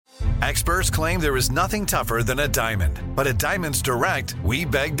Experts claim there is nothing tougher than a diamond. But at Diamonds Direct, we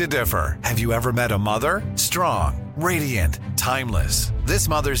beg to differ. Have you ever met a mother? Strong, radiant, timeless. This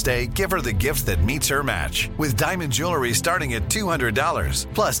Mother's Day, give her the gift that meets her match. With diamond jewelry starting at $200.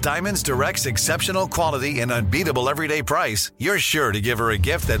 Plus Diamonds Direct's exceptional quality and unbeatable everyday price, you're sure to give her a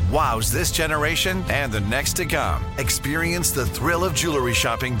gift that wows this generation and the next to come. Experience the thrill of jewelry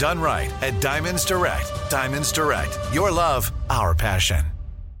shopping done right at Diamonds Direct. Diamonds Direct. Your love, our passion.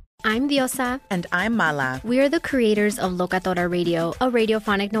 I'm Diosa. And I'm Mala. We are the creators of Locatora Radio, a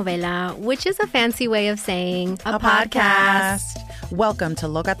radiophonic novela, which is a fancy way of saying a podcast. Welcome to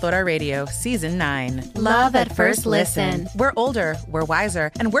Locatora Radio, Season 9. Love at First Listen. We're older, we're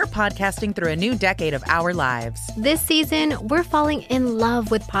wiser, and we're podcasting through a new decade of our lives. This season, we're falling in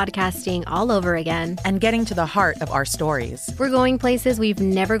love with podcasting all over again. And getting to the heart of our stories. We're going places we've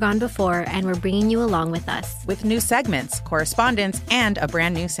never gone before, and we're bringing you along with us. With new segments, correspondence, and a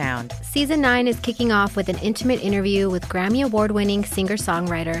brand new sound. Season 9 is kicking off with an intimate interview with Grammy Award-winning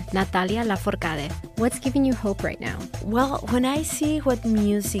singer-songwriter Natalia Lafourcade. What's giving you hope right now? Well, when I see what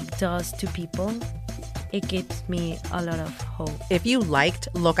music does to people, it gives me a lot of hope. If you liked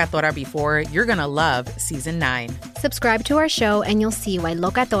Locatora before, you're going to love Season 9. Subscribe to our show and you'll see why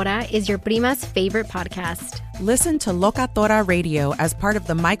Locatora is your prima's favorite podcast. Listen to Locatora Radio as part of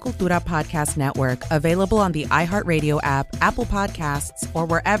the My Cultura Podcast Network, available on the iHeartRadio app, Apple Podcasts, or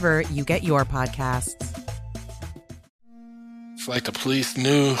wherever you get your podcasts. It's like the police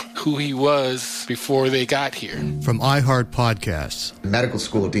knew who he was before they got here. From iHeart Podcasts. The medical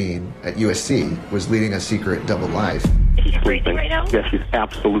school dean at USC was leading a secret double life. He's breathing right now? Yes, he's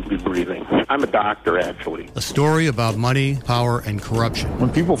absolutely breathing. I'm a doctor, actually. A story about money, power, and corruption.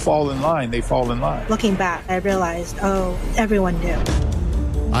 When people fall in line, they fall in line. Looking back, I realized, everyone knew.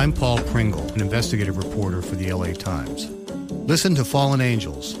 I'm Paul Pringle, an investigative reporter for the LA Times. Listen to Fallen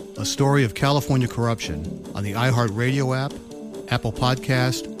Angels, a story of California corruption on the iHeartRadio app, Apple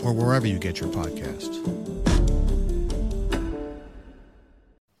Podcast, or wherever you get your podcasts.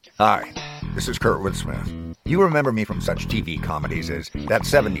 Hi, this is Kurtwood Smith. You remember me from such TV comedies as That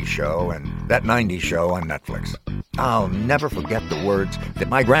 70s Show and That 90s Show on Netflix. I'll never forget the words that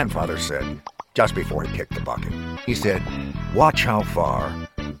my grandfather said just before he kicked the bucket. He said, "Watch how far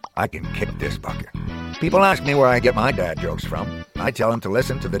I can kick this bucket." People ask me where I get my dad jokes from. I tell them to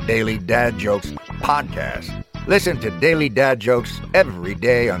listen to the Daily Dad Jokes podcast. Listen to Daily Dad Jokes every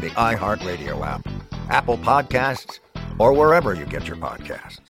day on the iHeartRadio app, Apple Podcasts, or wherever you get your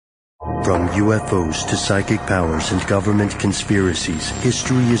podcasts. From UFOs to psychic powers and government conspiracies,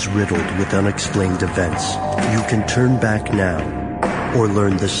 history is riddled with unexplained events. You can turn back now or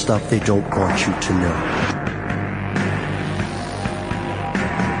learn the stuff they don't want you to know.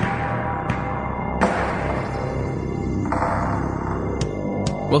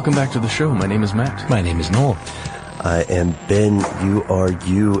 Welcome back to the show. My name is Matt. My name is Noel. I am Ben, you are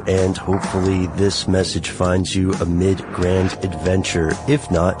you, and hopefully this message finds you amid grand adventure. If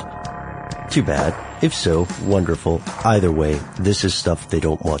not, too bad. If so, wonderful. Either way, this is stuff they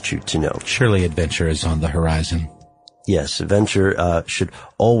don't want you to know. Surely adventure is on the horizon. Yes, adventure should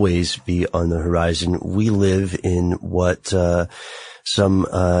always be on the horizon. We live in what some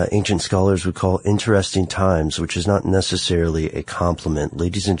ancient scholars would call interesting times, which is not necessarily a compliment.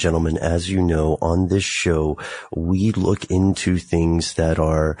 Ladies and gentlemen, as you know, on this show, we look into things that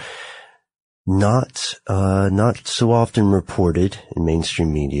are not so often reported in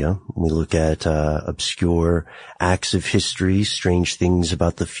mainstream media. We look at obscure acts of history, strange things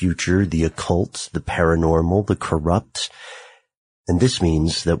about the future, the occult, the paranormal, the corrupt. And this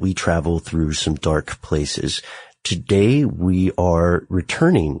means that we travel through some dark places. Today we are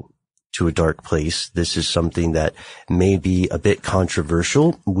returning to a dark place. This is something that may be a bit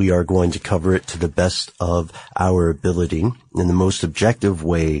controversial. We are going to cover it to the best of our ability in the most objective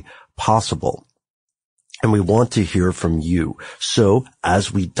way possible. And we want to hear from you. So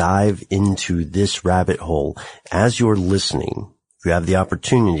as we dive into this rabbit hole, as you're listening, if you have the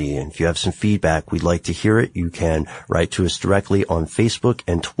opportunity and if you have some feedback, we'd like to hear it. You can write to us directly on Facebook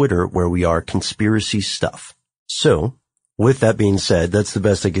and Twitter, where we are Conspiracy Stuff. So, with that being said, that's the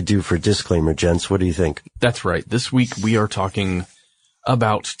best I could do for a disclaimer, gents. What do you think? That's right. This week we are talking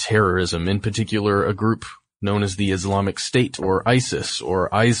about terrorism, in particular a group known as the Islamic State, or ISIS, or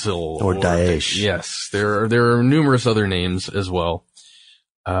ISIL. Or Daesh. Yes, there are numerous other names as well.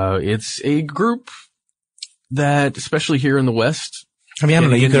 It's a group that, especially here in the West... I mean, I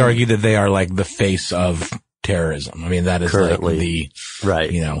don't know, you could argue that they are like the face of terrorism. I mean, that is currently, like the...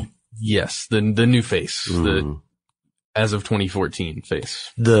 Right. You know... Yes, the new face. as of 2014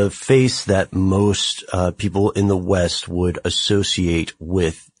 face? The face that most people in the West would associate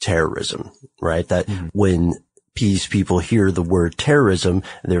with terrorism, right? That when these people hear the word terrorism,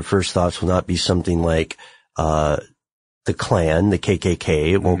 their first thoughts will not be something like the Klan, the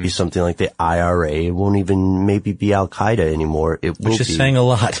KKK. It won't be something like the IRA. It won't even maybe be Al-Qaeda anymore. It will Which is saying a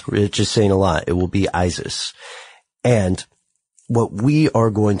lot. It's just saying a lot. It will be ISIS. And what we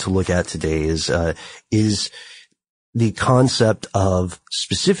are going to look at today is the concept of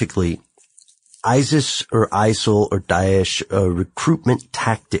specifically ISIS or ISIL or Daesh recruitment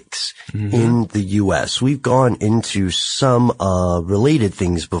tactics in the U.S. We've gone into some related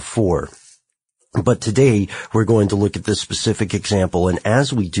things before, but today we're going to look at this specific example. And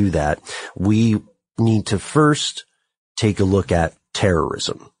as we do that, we need to first take a look at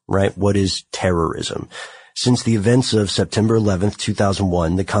terrorism, right? What is terrorism? Since the events of September 11th,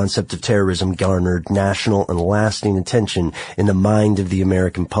 2001, the concept of terrorism garnered national and lasting attention in the mind of the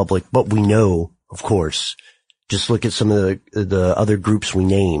American public. But we know, of course, just look at some of the other groups we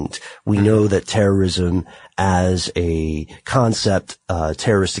named. We know that terrorism as a concept,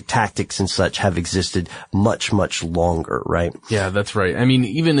 terroristic tactics and such have existed much, much longer, right? Yeah, that's right. I mean,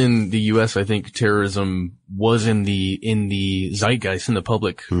 even in the U.S., I think terrorism was in the zeitgeist, in the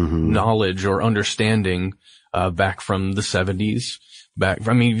public knowledge or understanding, back from the 70s.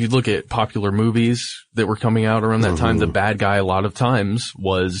 I mean, if you look at popular movies that were coming out around that time, the bad guy a lot of times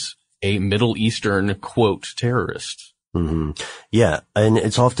was a Middle Eastern, quote, terrorist. Yeah. And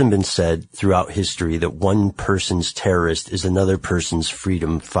it's often been said throughout history that one person's terrorist is another person's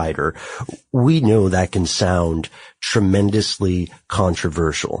freedom fighter. We know that can sound tremendously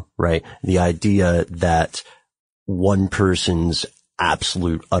controversial, right? The idea that one person's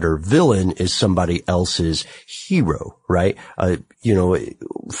absolute utter villain is somebody else's hero, right?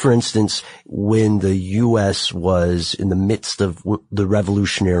 For instance, when the U.S. was in the midst of the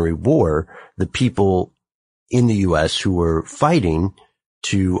Revolutionary War, the people in the U.S. who were fighting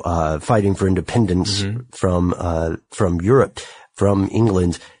for independence from Europe, from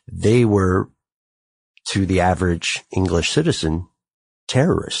England, they were, to the average English citizen,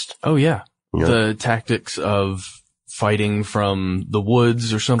 terrorist. Oh yeah. The tactics of fighting from the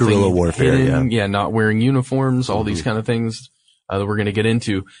woods or something. Guerrilla warfare, yeah, not wearing uniforms, all these kind of things that we're going to get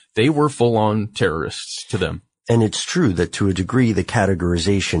into. They were full-on terrorists to them. And it's true that to a degree, the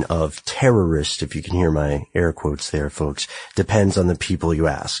categorization of terrorist, if you can hear my air quotes there, folks, depends on the people you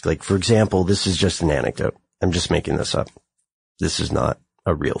ask. Like, for example, this is just an anecdote. I'm just making this up. This is not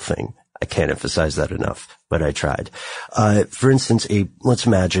a real thing. I can't emphasize that enough, but I tried. For instance, let's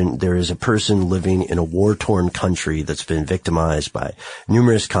imagine there is a person living in a war-torn country that's been victimized by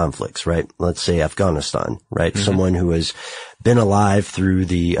numerous conflicts, right? Let's say Afghanistan, right? Someone who has been alive through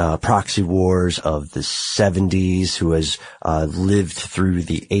the proxy wars of the 70s, who has lived through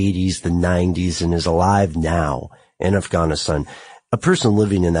the 80s, the 90s, and is alive now in Afghanistan. A person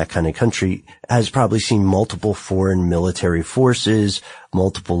living in that kind of country has probably seen multiple foreign military forces,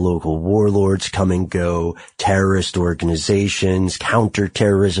 multiple local warlords come and go, terrorist organizations,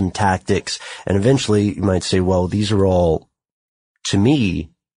 counterterrorism tactics, and eventually you might say, well, these are all, to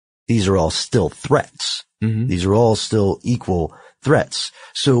me, these are all still threats. These are all still equal threats.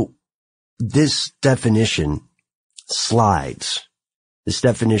 So this definition slides. This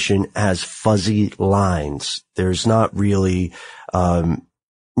definition has fuzzy lines. There's not really,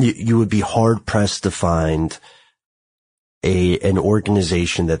 you would be hard pressed to find an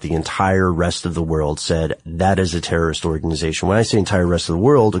organization that the entire rest of the world said that is a terrorist organization. When I say entire rest of the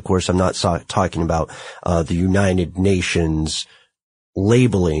world, of course, I'm not talking about, the United Nations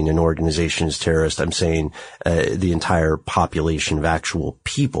labeling an organization as terrorist. I'm saying, the entire population of actual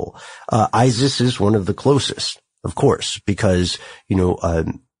people. ISIS is one of the closest. Of course, because,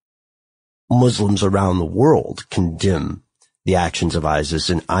 Muslims around the world condemn the actions of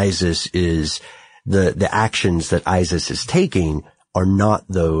ISIS, and ISIS is the actions that ISIS is taking are not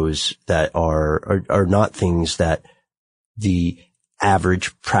those that are not things that the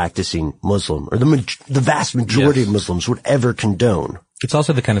average practicing Muslim or the vast majority of Muslims would ever condone. It's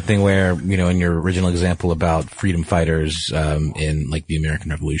also the kind of thing where, in your original example about freedom fighters, in like the American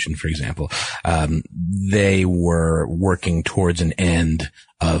Revolution, for example, they were working towards an end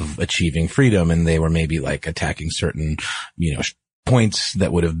of achieving freedom, and they were maybe like attacking certain, points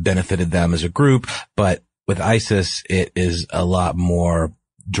that would have benefited them as a group. But with ISIS, it is a lot more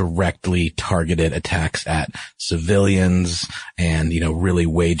directly targeted attacks at civilians and, really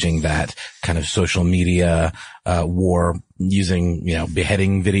waging that kind of social media, war using,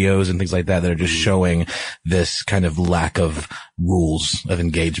 beheading videos and things like that are just showing this kind of lack of rules of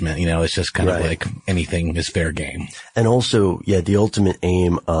engagement. It's just kind of like anything is fair game. And also, the ultimate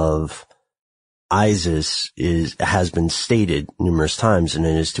aim of ISIS has been stated numerous times, and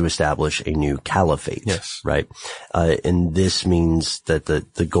it is to establish a new caliphate. Yes. Right. And this means that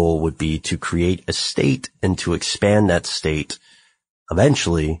the goal would be to create a state and to expand that state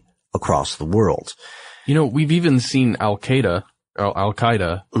eventually across the world. We've even seen Al-Qaeda,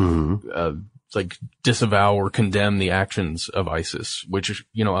 like disavow or condemn the actions of ISIS, which,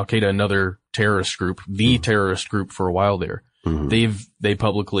 Al-Qaeda, another terrorist group, the terrorist group for a while there. They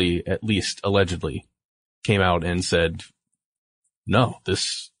publicly, at least allegedly, came out and said, no,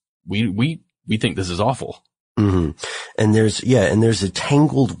 we think this is awful. And there's a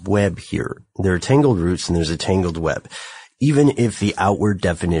tangled web here. There are tangled roots and there's a tangled web. Even if the outward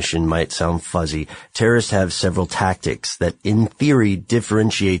definition might sound fuzzy, terrorists have several tactics that in theory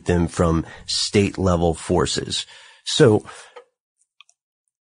differentiate them from state level forces. So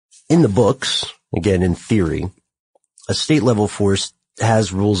in the books, again, in theory, a state-level force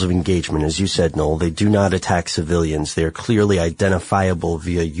has rules of engagement. As you said, Noel, they do not attack civilians. They are clearly identifiable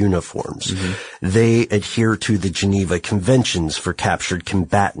via uniforms. They adhere to the Geneva Conventions for captured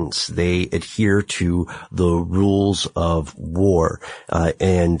combatants. They adhere to the rules of war.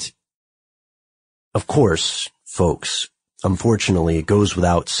 And, of course, folks, unfortunately, it goes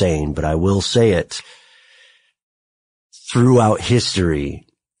without saying, but I will say it, throughout history,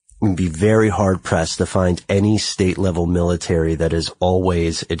 you'd be very hard-pressed to find any state-level military that has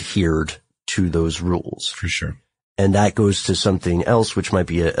always adhered to those rules. For sure. And that goes to something else, which might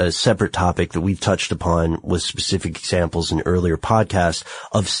be a separate topic that we've touched upon with specific examples in earlier podcasts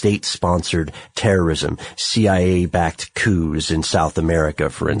of state-sponsored terrorism, CIA-backed coups in South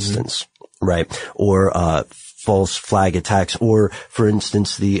America, for instance, right? Or false flag attacks, or, for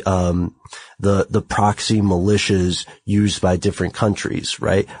instance, the proxy militias used by different countries,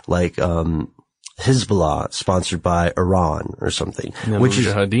 right? Like, Hezbollah, sponsored by Iran or something. Which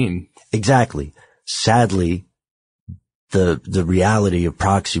is, exactly. Sadly, the reality of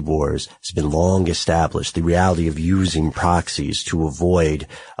proxy wars has been long established. The reality of using proxies to avoid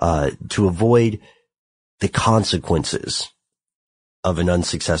the consequences of an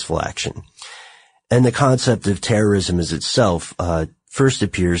unsuccessful action. And the concept of terrorism as itself, first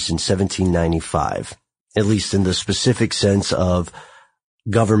appears in 1795, at least in the specific sense of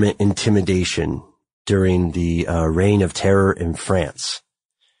government intimidation during the reign of terror in France.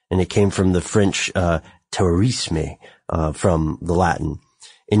 And it came from the French terrorisme, from the Latin.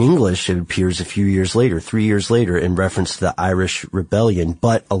 In English, it appears a few years later, 3 years later, in reference to the Irish Rebellion.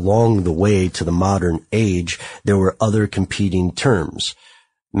 But along the way to the modern age, there were other competing terms.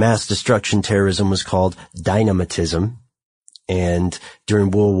 Mass destruction terrorism was called dynamitism. And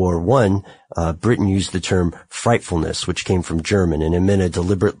during World War I, Britain used the term frightfulness, which came from German, and it meant a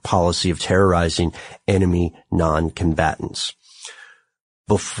deliberate policy of terrorizing enemy non-combatants.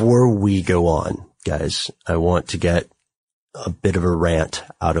 Before we go on, guys, I want to get a bit of a rant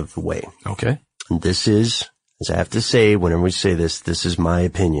out of the way. Okay. And this is, as I have to say, whenever we say this is my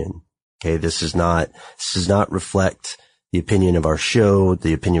opinion. Okay. This does not reflect the opinion of our show,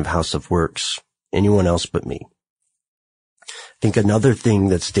 the opinion of How Stuff Works, anyone else but me. I think another thing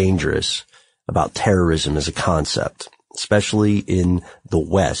that's dangerous about terrorism as a concept, especially in the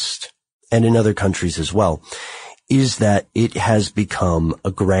West and in other countries as well, is that it has become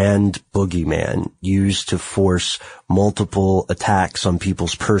a grand boogeyman used to force multiple attacks on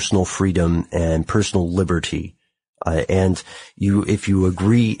people's personal freedom and personal liberty. And if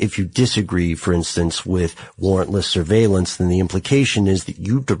you disagree, for instance, with warrantless surveillance, then the implication is that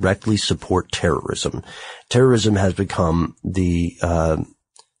you directly support terrorism. Terrorism has become the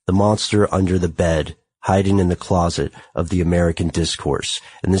monster under the bed, hiding in the closet of the American discourse.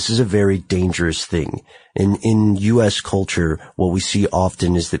 And this is a very dangerous thing. In U.S. culture, what we see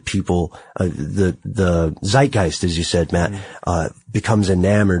often is that people, the zeitgeist, as you said, Matt, becomes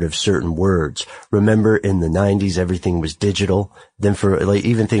enamored of certain words. Remember in the 90s, everything was digital. Then for like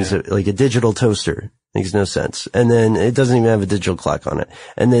even things like a digital toaster makes no sense. And then it doesn't even have a digital clock on it.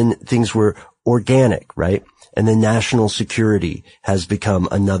 And then things were organic, right? And then national security has become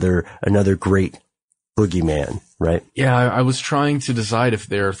another great boogeyman, right? Yeah, I was trying to decide if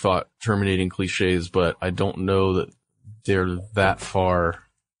they're thought terminating cliches, but I don't know that they're that far.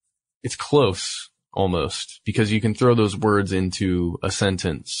 It's close, almost, because you can throw those words into a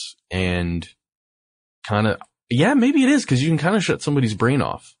sentence and kind of Yeah, maybe it is, because you can kind of shut somebody's brain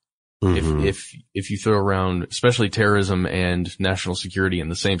off. Mm-hmm. If you throw around, especially terrorism and national security in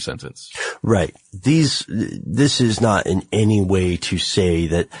the same sentence. Right. This is not in any way to say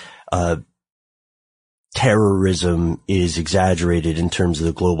that, terrorism is exaggerated in terms of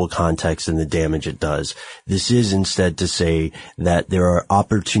the global context and the damage it does. This is instead to say that there are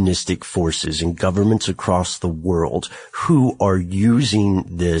opportunistic forces in governments across the world who are using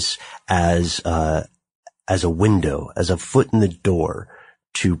this as a window, as a foot in the door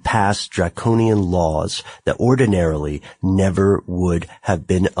to pass draconian laws that ordinarily never would have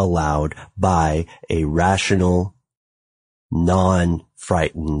been allowed by a rational,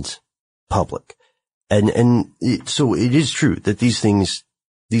 non-frightened public. So it is true that these things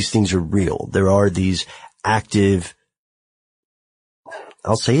are real. There are these active,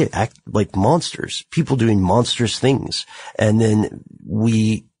 I'll say it, act like monsters, people doing monstrous things. And then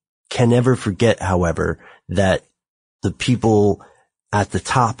we can never forget, however, that the people at the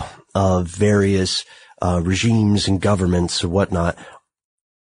top of various regimes and governments or whatnot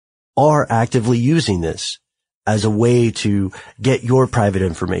are actively using this as a way to get your private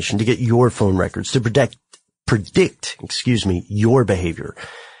information, to get your phone records, to predict, your behavior.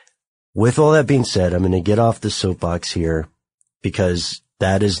 With all that being said, I'm going to get off the soapbox here because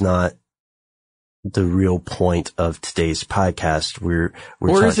that is not the real point of today's podcast.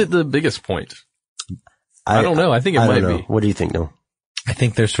 Or is it the biggest point? I don't know. I think it might be. What do you think, Noah? I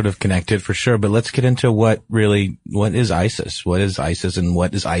think they're sort of connected for sure, but let's get into what is ISIS? What is ISIS and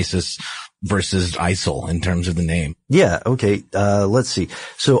what is ISIS versus ISIL in terms of the name? Yeah. Okay. Let's see.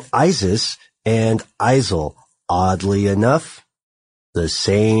 So ISIS and ISIL, oddly enough, the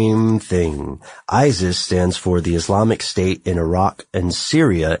same thing. ISIS stands for the Islamic State in Iraq and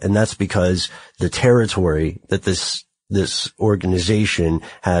Syria, and that's because the territory that this organization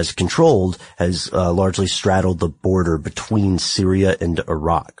has controlled has largely straddled the border between Syria and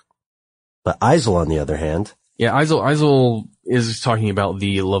Iraq. But ISIL, on the other hand. Yeah, ISIL is talking about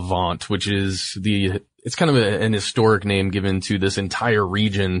the Levant, which is it's kind of an historic name given to this entire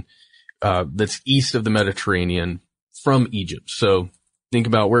region, that's east of the Mediterranean from Egypt. So think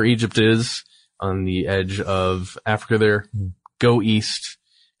about where Egypt is on the edge of Africa there. Go east.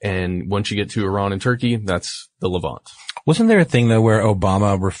 And once you get to Iran and Turkey, that's the Levant. Wasn't there a thing though where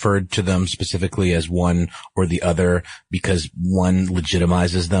Obama referred to them specifically as one or the other because one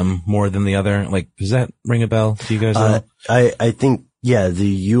legitimizes them more than the other? Like, does that ring a bell? Do you guys know? I think, yeah, the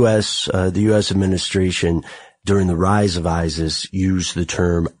U.S. administration during the rise of ISIS used the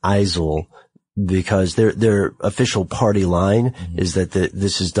term ISIL because their official party line is that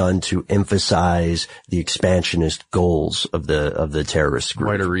this is done to emphasize the expansionist goals of the terrorist group.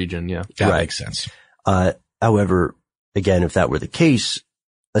 Wider region, yeah. That makes sense. However, again, if that were the case,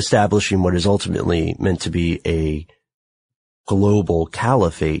 establishing what is ultimately meant to be a global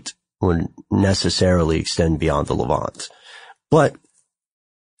caliphate would necessarily extend beyond the Levant. But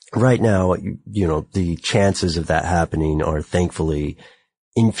right now, the chances of that happening are thankfully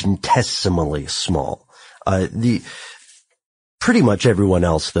infinitesimally small. Pretty much everyone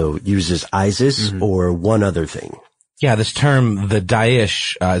else, though, uses ISIS or one other thing. Yeah, this term, the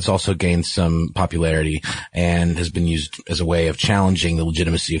Daesh, has also gained some popularity and has been used as a way of challenging the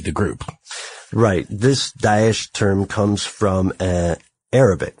legitimacy of the group. Right. This Daesh term comes from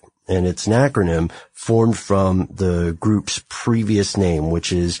Arabic, and it's an acronym formed from the group's previous name,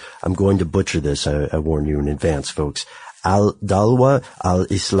 which is, I'm going to butcher this, I warn you in advance, folks, Al-Dalwa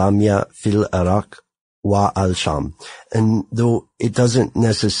al-Islamiyya fil Iraq wa al-Sham. And though it doesn't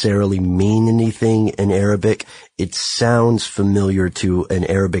necessarily mean anything in Arabic, it sounds familiar to an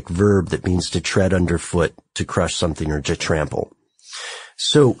Arabic verb that means to tread underfoot, to crush something, or to trample.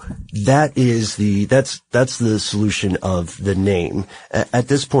 So that's the solution of the name. At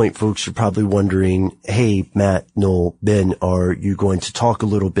this point, folks are probably wondering, hey, Matt, Noel, Ben, are you going to talk a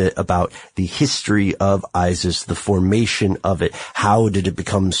little bit about the history of ISIS, the formation of it? How did it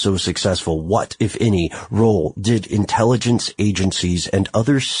become so successful? What, if any, role did intelligence agencies and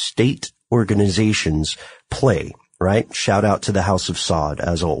other state organizations play? Right? Shout out to the House of Saud,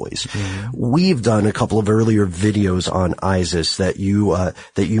 as always. We've done a couple of earlier videos on ISIS that you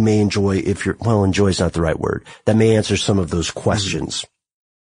may enjoy enjoy is not the right word. That may answer some of those questions.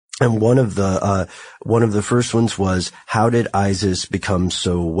 And one of the first ones was, how did ISIS become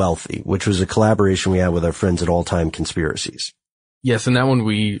so wealthy? Which was a collaboration we had with our friends at All Time Conspiracies. Yes. And that one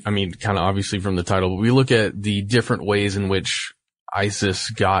kind of obviously from the title, but we look at the different ways in which ISIS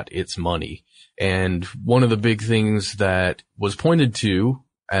got its money. And one of the big things that was pointed to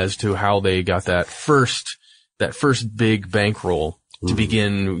as to how they got that first big bankroll to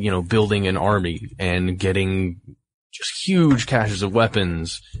begin, building an army and getting just huge caches of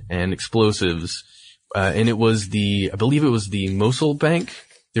weapons and explosives. And I believe it was the Mosul Bank.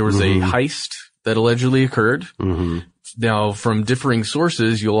 There was a heist that allegedly occurred. Now, from differing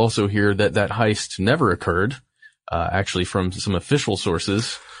sources, you'll also hear that heist never occurred, actually from some official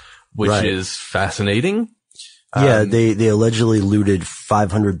sources, which is fascinating. Yeah, they allegedly looted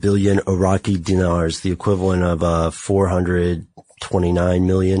 500 billion Iraqi dinars, the equivalent of 429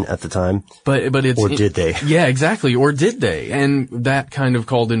 million at the time. But did they? Yeah, exactly. Or did they? And that kind of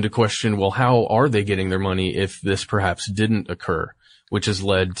called into question, well, how are they getting their money if this perhaps didn't occur? Which has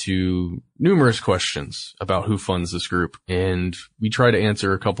led to numerous questions about who funds this group. And we try to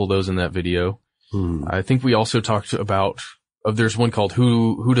answer a couple of those in that video. I think we also talked about, there's one called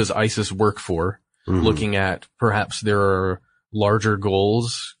Who Does ISIS Work For? Looking at perhaps there are larger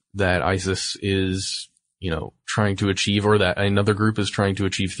goals that ISIS is, trying to achieve, or that another group is trying to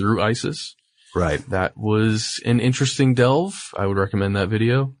achieve through ISIS. Right. That was an interesting delve. I would recommend that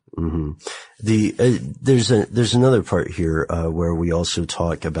video. There's another part here, where we also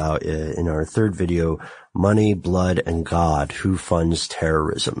talk about, in our third video, Money, Blood, and God, Who Funds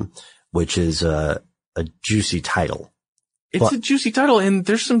Terrorism, which is a juicy title. It's a juicy title, and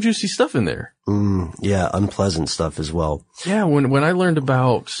there's some juicy stuff in there. Yeah, unpleasant stuff as well. Yeah, when I learned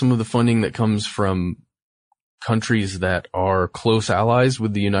about some of the funding that comes from countries that are close allies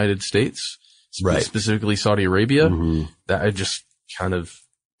with the United States, specifically Saudi Arabia, that I just kind of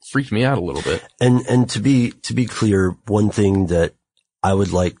freaked me out a little bit. And to be clear, one thing that I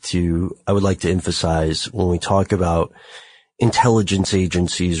would like to emphasize when we talk about intelligence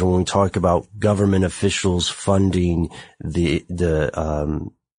agencies, or when we talk about government officials funding the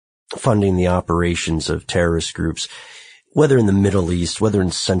operations of terrorist groups, whether in the Middle East, whether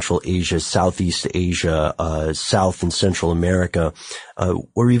in Central Asia, Southeast Asia, South and Central America,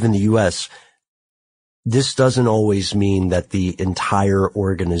 or even the U.S., this doesn't always mean that the entire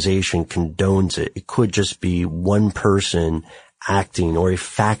organization condones it. It could just be one person acting, or a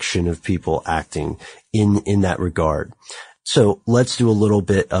faction of people acting in that regard. So let's do a little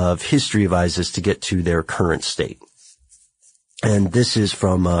bit of history of ISIS to get to their current state. And this is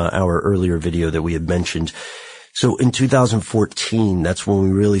from our earlier video that we had mentioned. So in 2014, that's when we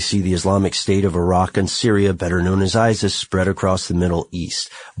really see the Islamic State of Iraq and Syria, better known as ISIS, spread across the Middle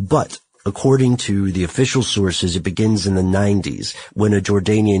East. But according to the official sources, it begins in the 90s when a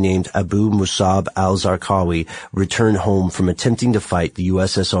Jordanian named Abu Musab al-Zarqawi returned home from attempting to fight the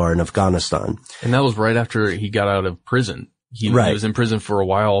USSR in Afghanistan. And that was right after he got out of prison. He was in prison for a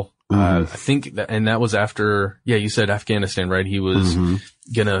while. I think that was after, you said Afghanistan, right? He was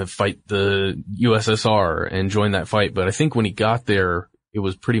gonna fight the USSR and join that fight. But I think when he got there, it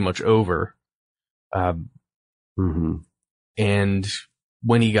was pretty much over. And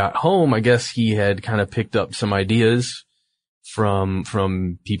when he got home, I guess he had kind of picked up some ideas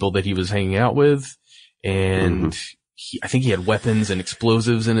from people that he was hanging out with. And I think he had weapons and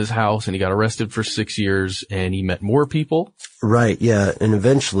explosives in his house, and he got arrested for 6 years, and he met more people. Right. Yeah. And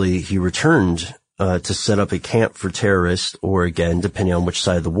eventually he returned, to set up a camp for terrorists, or again, depending on which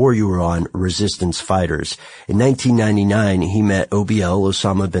side of the war you were on, resistance fighters. In 1999, he met OBL,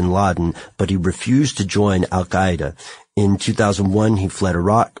 Osama bin Laden, but he refused to join Al-Qaeda. In 2001, he fled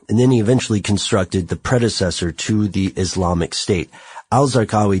Iraq, and then he eventually constructed the predecessor to the Islamic State.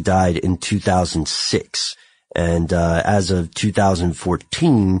 Al-Zarqawi died in 2006. And as of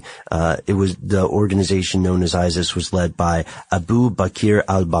 2014, it was the organization known as ISIS was led by Abu Bakr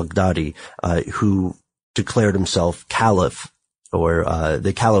al-Baghdadi, who declared himself caliph, or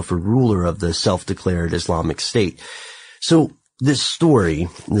the caliph or ruler of the self-declared Islamic State. So this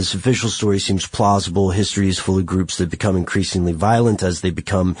official story seems plausible. History is full of groups that become increasingly violent as they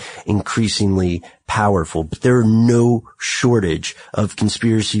become increasingly powerful. But there are no shortage of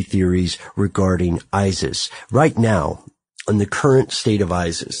conspiracy theories regarding ISIS. Right now, in the current state of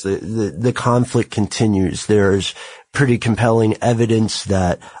ISIS, the conflict continues. There's pretty compelling evidence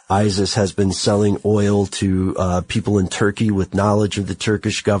that ISIS has been selling oil to people in Turkey with knowledge of the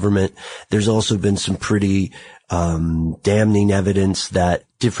Turkish government. There's also been some pretty damning evidence that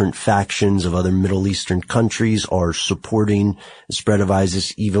different factions of other Middle Eastern countries are supporting the spread of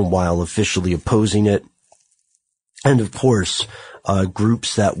ISIS even while officially opposing it. And of course,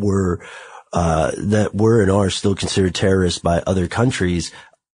 groups that were and are still considered terrorists by other countries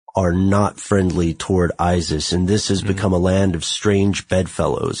are not friendly toward ISIS. And this has become a land of strange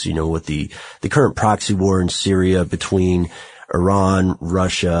bedfellows, with the current proxy war in Syria between Iran,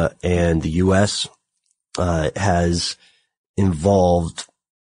 Russia, and the U.S. Has involved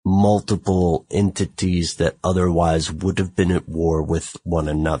multiple entities that otherwise would have been at war with one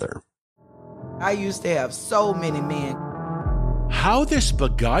another. I used to have so many men. How this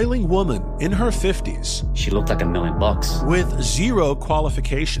beguiling woman in her 50s, she looked like $1 million, with zero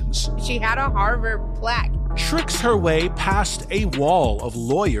qualifications, she had a Harvard plaque, tricks her way past a wall of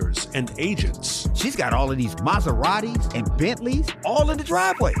lawyers and agents. She's got all of these Maseratis and Bentleys all in the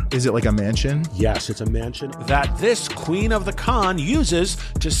driveway. Is it like a mansion? Yes, it's a mansion that this queen of the con uses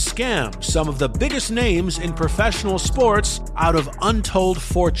to scam some of the biggest names in professional sports out of untold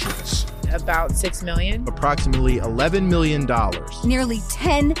fortunes. About $6 million. Approximately $11 million. Nearly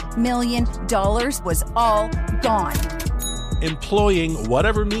 $10 million was all gone. Employing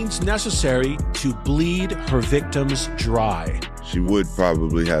whatever means necessary to bleed her victims dry. She would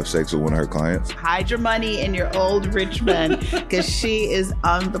probably have sex with one of her clients. Hide your money in your old rich man, because she is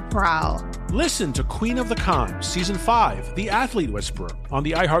on the prowl. Listen to Queen of the Con, Season 5, The Athlete Whisperer, on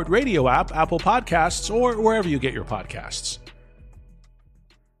the iHeartRadio app, Apple Podcasts, or wherever you get your podcasts.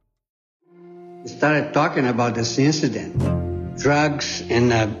 We started talking about this incident. Drugs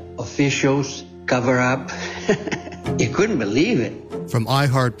and officials cover up. You couldn't believe it. From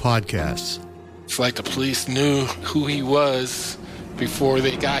iHeart Podcasts. It's like the police knew who he was before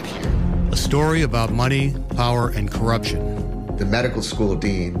they got here. A story about money, power, and corruption. The medical school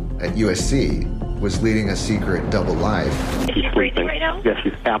dean at USC was leading a secret double life. She's sleeping right now? Yes,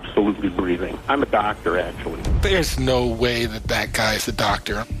 she's absolutely breathing. I'm a doctor, actually. There's no way that guy's a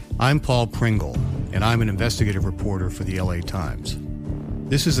doctor. I'm Paul Pringle, and I'm an investigative reporter for the LA Times.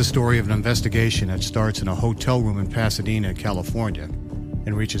 This is the story of an investigation that starts in a hotel room in Pasadena, California,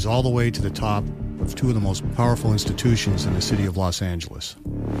 and reaches all the way to the top of two of the most powerful institutions in the city of Los Angeles.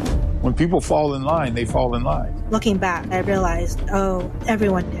 When people fall in line, they fall in line. Looking back, I realized,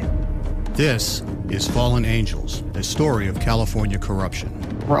 everyone knew. This is Fallen Angels, a story of California corruption.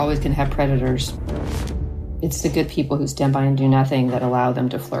 We're always going to have predators. It's the good people who stand by and do nothing that allow them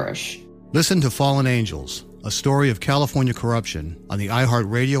to flourish. Listen to Fallen Angels, a story of California corruption on the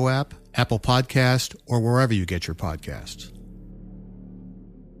iHeartRadio app, Apple Podcast, or wherever you get your podcasts.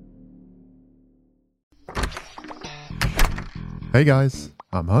 Hey guys,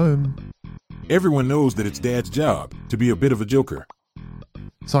 I'm home. Everyone knows that it's Dad's job to be a bit of a joker.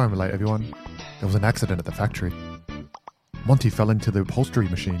 Sorry I'm late, everyone. There was an accident at the factory. Monty fell into the upholstery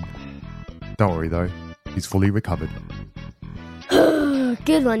machine. Don't worry though, he's fully recovered.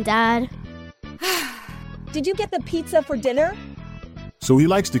 Good one, Dad. Did you get the pizza for dinner? So he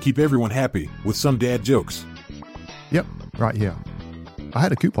likes to keep everyone happy with some dad jokes. Yep, right here. I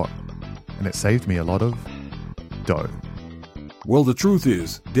had a coupon, and it saved me a lot of dough. Well, the truth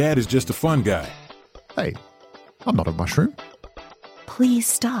is, Dad is just a fun guy. Hey, I'm not a mushroom. Please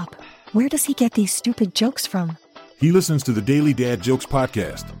stop. Where does he get these stupid jokes from? He listens to the Daily Dad Jokes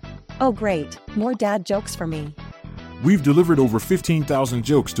podcast. Oh, great. More dad jokes for me. We've delivered over 15,000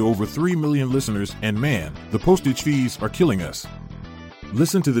 jokes to over 3 million listeners, and man, the postage fees are killing us.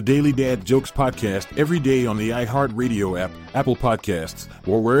 Listen to the Daily Dad Jokes podcast every day on the iHeartRadio app, Apple Podcasts,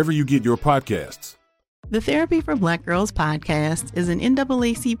 or wherever you get your podcasts. The Therapy for Black Girls podcast is an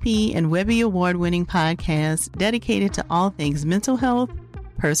NAACP and Webby Award-winning podcast dedicated to all things mental health,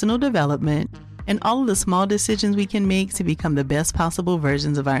 personal development, and all of the small decisions we can make to become the best possible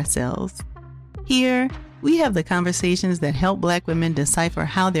versions of ourselves. Here, we have the conversations that help Black women decipher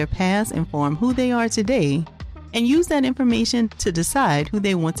how their past inform who they are today and use that information to decide who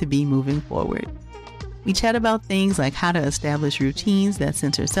they want to be moving forward. We chat about things like how to establish routines that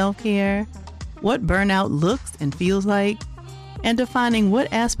center self-care, what burnout looks and feels like, and defining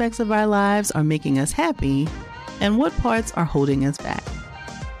what aspects of our lives are making us happy and what parts are holding us back.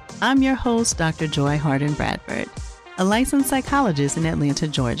 I'm your host, Dr. Joy Harden Bradford, a licensed psychologist in Atlanta,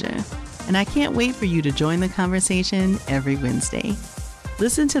 Georgia, and I can't wait for you to join the conversation every Wednesday.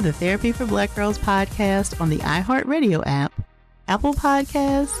 Listen to the Therapy for Black Girls podcast on the iHeartRadio app, Apple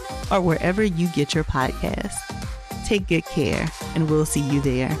Podcasts, or wherever you get your podcasts. Take good care, and we'll see you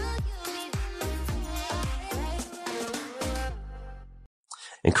there.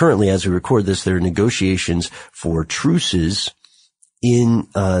 And currently, as we record this, there are negotiations for truces in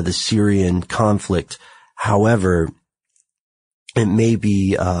the Syrian conflict. However, it may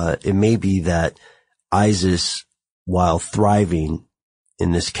be that ISIS, while thriving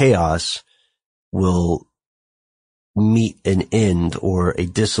in this chaos, will meet an end or a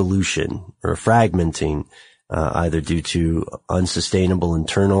dissolution or a fragmenting, either due to unsustainable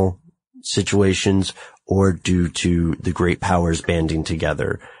internal situations or due to the great powers banding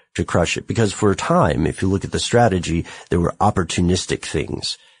together to crush it. Because for a time, if you look at the strategy, there were opportunistic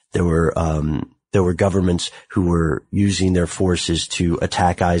things. There were there were governments who were using their forces to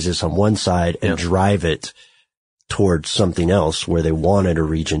attack ISIS on one side and drive it towards something else where they wanted a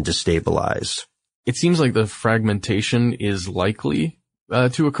region destabilized. It seems like the fragmentation is likely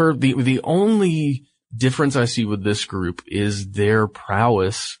to occur. The only difference I see with this group is their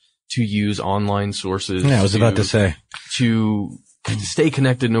prowess to use online sources. Yeah, I was about to say. To stay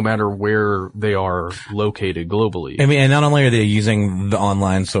connected no matter where they are located globally. I mean, and not only are they using the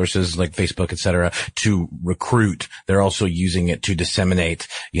online sources like Facebook, et cetera, to recruit, they're also using it to disseminate,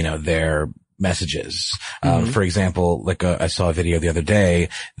 their messages. For example, I saw a video the other day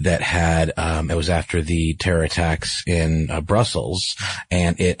that had, it was after the terror attacks in Brussels,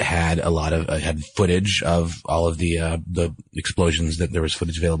 and it had had footage of all of the explosions that there was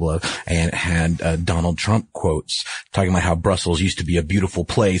footage available of, and it had, Donald Trump quotes talking about how Brussels used to be a beautiful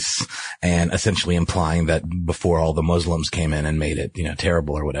place, and essentially implying that before all the Muslims came in and made it,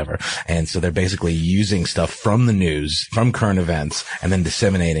 terrible or whatever. And so they're basically using stuff from the news, from current events, and then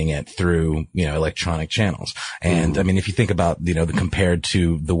disseminating it through electronic channels. And I mean, if you think about, compared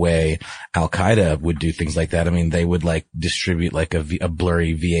to the way Al-Qaeda would do things like that, I mean, they would distribute a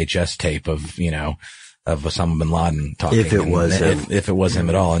blurry VHS tape of Osama bin Laden talking. If it was him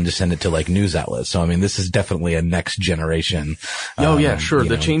at all, and just send it to news outlets. So I mean, this is definitely a next generation. Sure.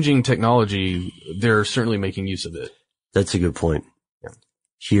 The changing technology, they're certainly making use of it. That's a good point. Yeah.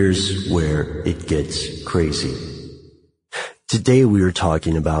 Here's where it gets crazy. Today we are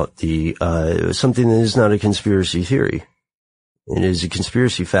talking about something that is not a conspiracy theory. It is a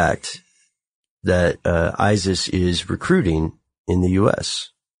conspiracy fact that ISIS is recruiting in the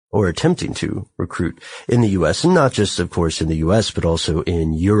U.S. or attempting to recruit in the U.S. and not just, of course, in the U.S. but also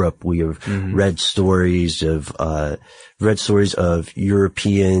in Europe. We have read stories of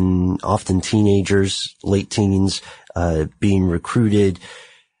European, often teenagers, late teens, being recruited,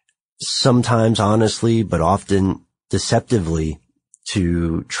 sometimes honestly, but often deceptively,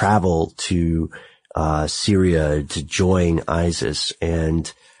 to travel to Syria to join ISIS.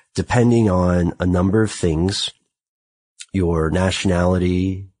 And depending on a number of things, your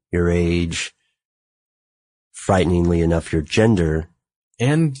nationality, your age, frighteningly enough, your gender,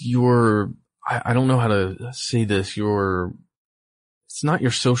 and I don't know how to say this, it's not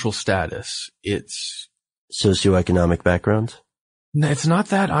your social status, it's socioeconomic background. No, it's not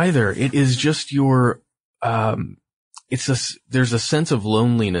that either. It is just your there's a sense of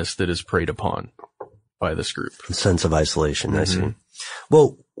loneliness that is preyed upon by this group. A sense of isolation, I see.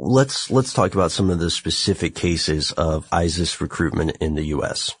 Well, let's talk about some of the specific cases of ISIS recruitment in the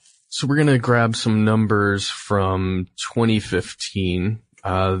U.S. So we're going to grab some numbers from 2015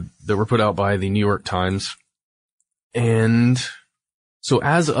 that were put out by the New York Times. And so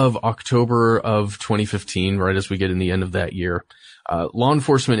as of October of 2015, right as we get in the end of that year, law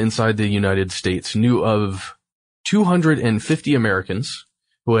enforcement inside the United States knew of 250 Americans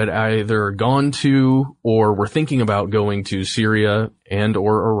who had either gone to or were thinking about going to Syria and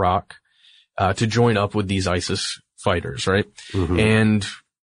or Iraq to join up with these ISIS fighters, right? And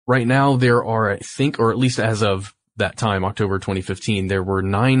right now there are, I think, or at least as of that time, October 2015, there were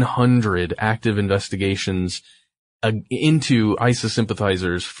 900 active investigations into ISIS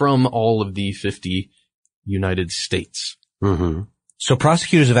sympathizers from all of the 50 United States. So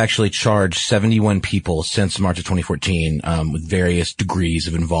prosecutors have actually charged 71 people since March of 2014 with various degrees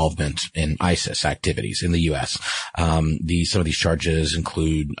of involvement in ISIS activities in the U.S. Some of these charges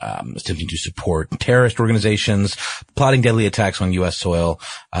include attempting to support terrorist organizations, plotting deadly attacks on U.S. soil,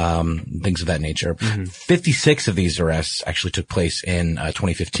 things of that nature. 56 of these arrests actually took place in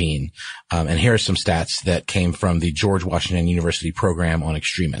 2015. And here are some stats that came from the George Washington University Program on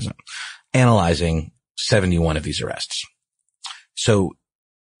Extremism, analyzing 71 of these arrests. So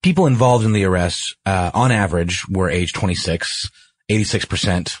people involved in the arrests, on average, were age 26,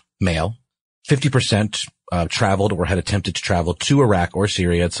 86% male, 50% traveled or had attempted to travel to Iraq or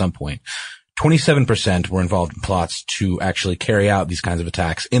Syria at some point. 27% were involved in plots to actually carry out these kinds of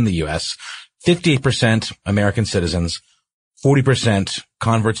attacks in the U.S. 58% American citizens, 40%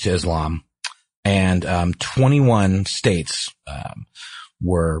 converts to Islam, and 21 states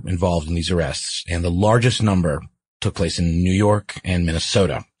were involved in these arrests. And the largest number took place in New York and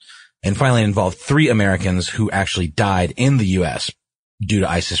Minnesota. And finally, it involved 3 Americans who actually died in the U.S. due to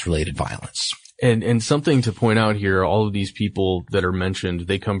ISIS-related violence. And something to point out here, all of these people that are mentioned,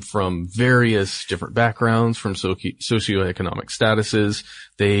 they come from various different backgrounds, from socioeconomic statuses.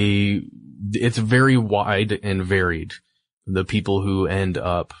 It's very wide and varied, the people who end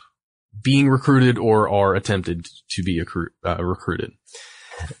up being recruited or are attempted to be recruited.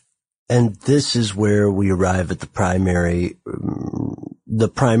 And this is where we arrive at the primary the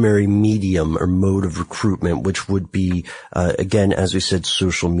primary medium or mode of recruitment, which would be, again, as we said,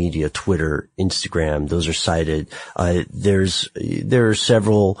 social media, Twitter, Instagram, those are cited. There are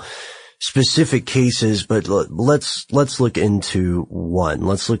several specific cases, but let's look into one.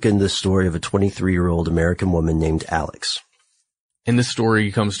 Let's look into the story of a 23-year-old American woman named Alex. And this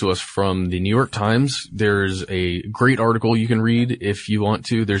story comes to us from the New York Times. There's a great article you can read if you want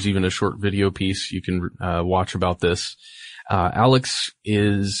to. There's even a short video piece you can watch about this. Alex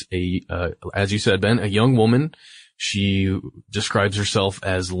is as you said, Ben, a young woman. She describes herself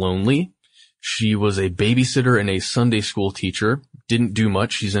as lonely. She was a babysitter and a Sunday school teacher. Didn't do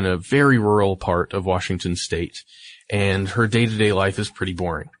much. She's in a very rural part of Washington State, and her day-to-day life is pretty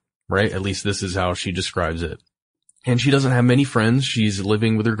boring, right? At least this is how she describes it. And she doesn't have many friends. She's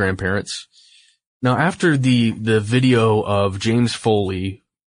living with her grandparents. Now, after the video of James Foley,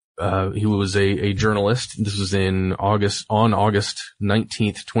 he was a journalist. This was on August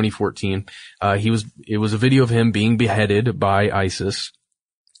 19th, 2014. It was a video of him being beheaded by ISIS.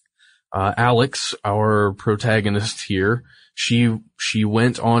 Alex, our protagonist here, she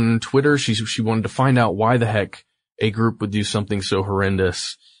went on Twitter. She wanted to find out why the heck a group would do something so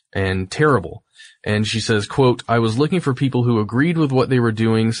horrendous and terrible. And she says, quote, "I was looking for people who agreed with what they were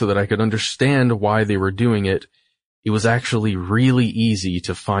doing so that I could understand why they were doing it. It was actually really easy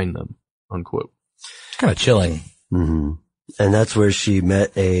to find them," unquote. Kind of chilling. Mm-hmm. And that's where she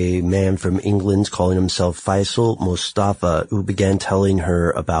met a man from England calling himself Faisal Mustafa, who began telling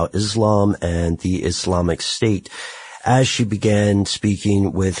her about Islam and the Islamic State. As she began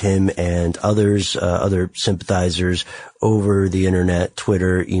speaking with him and others, other sympathizers over the internet,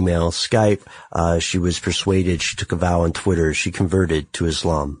 Twitter, email, Skype, she was persuaded. She took a vow on Twitter. She converted to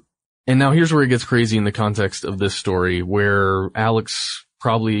Islam. And now here's where it gets crazy in the context of this story, where Alex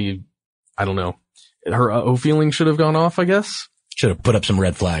probably, I don't know, her feeling should have gone off, I guess. Should have put up some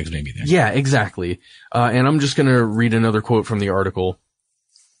red flags maybe there. Yeah, exactly. And I'm just going to read another quote from the article.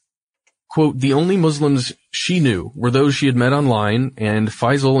 Quote, "The only Muslims she knew were those she had met online, and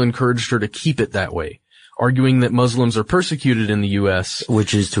Faisal encouraged her to keep it that way, arguing that Muslims are persecuted in the U.S.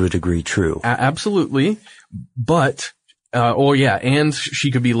 Which is to a degree true. Absolutely. But, and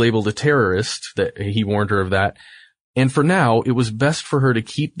she could be labeled a terrorist, that he warned her of that. And for now, it was best for her to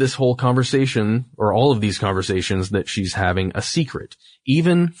keep this whole conversation, or all of these conversations that she's having, a secret,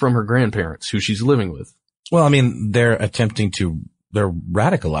 even from her grandparents, who she's living with." Well, I mean, they're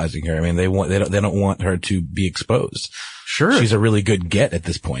radicalizing her. I mean, they don't want her to be exposed. Sure. She's a really good get at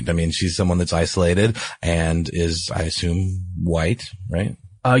this point. I mean, she's someone that's isolated and is, I assume, white, right?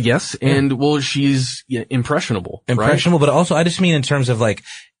 Yes. And she's impressionable. Impressionable, right? But also, I just mean in terms of like,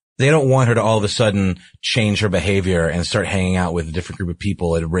 they don't want her to all of a sudden change her behavior and start hanging out with a different group of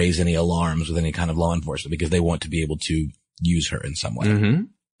people and raise any alarms with any kind of law enforcement, because they want to be able to use her in some way. Mm-hmm.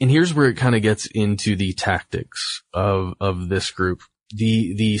 And here's where it kind of gets into the tactics of this group.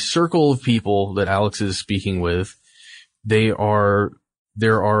 The circle of people that Alex is speaking with, there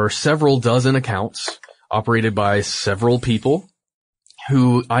are several dozen accounts operated by several people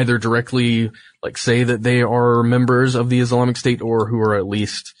who either directly say that they are members of the Islamic State, or who are at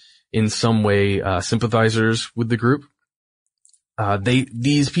least in some way sympathizers with the group.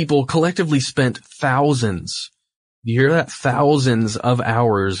 These people collectively spent thousands. You hear that? Thousands of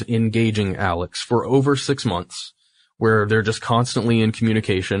hours engaging Alex for over 6 months, where they're just constantly in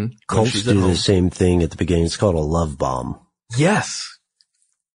communication. Cults do the same thing at the beginning. It's called a love bomb. Yes.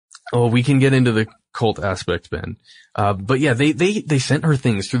 Oh, we can get into the cult aspect, Ben. But yeah, they sent her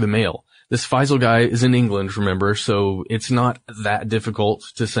things through the mail. This Faisal guy is in England, remember, so it's not that difficult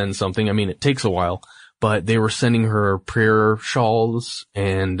to send something. I mean, it takes a while, but they were sending her prayer shawls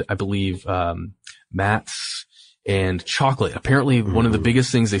and I believe, mats and chocolate. Apparently one of the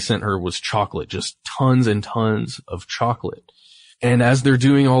biggest things they sent her was chocolate, just tons and tons of chocolate. And as they're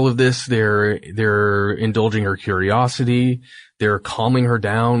doing all of this, they're indulging her curiosity. They're calming her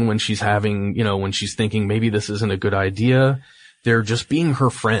down when she's when she's thinking maybe this isn't a good idea. They're just being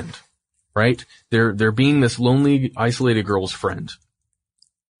her friend, right? They're being this lonely, isolated girl's friend.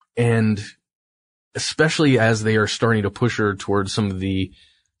 And especially as they are starting to push her towards some of the,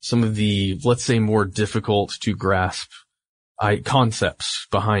 let's say, more difficult to grasp concepts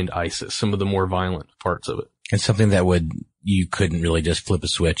behind ISIS, some of the more violent parts of it. And something that you couldn't really just flip a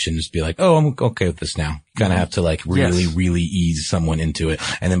switch and just be like, oh, I'm okay with this now. You kind of have to really ease someone into it.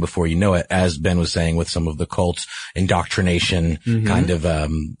 And then before you know it, as Ben was saying with some of the cult indoctrination kind of,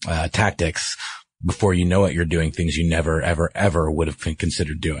 tactics, before you know it, you're doing things you never, ever, ever would have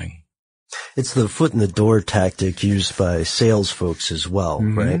considered doing. It's the foot in the door tactic used by sales folks as well,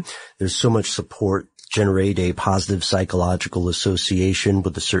 right? There's so much support generate a positive psychological association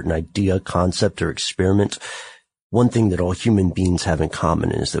with a certain idea, concept, or experiment. One thing that all human beings have in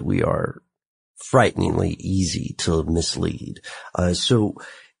common is that we are frighteningly easy to mislead. So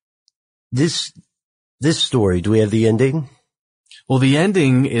this story, do we have the ending? Well, the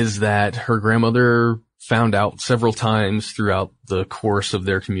ending is that her grandmother found out several times throughout the course of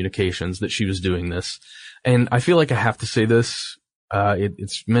their communications that she was doing this. And I feel like I have to say this.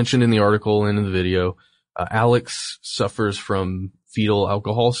 It's mentioned in the article and in the video. Alex suffers from fetal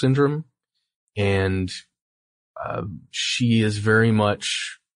alcohol syndrome, and she is very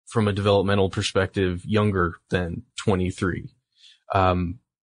much, from a developmental perspective, younger than 23.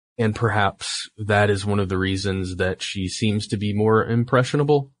 And perhaps that is one of the reasons that she seems to be more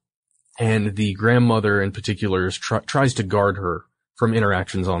impressionable. And the grandmother in particular tries to guard her from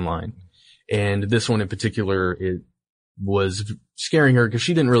interactions online. And this one in particular, it was scaring her because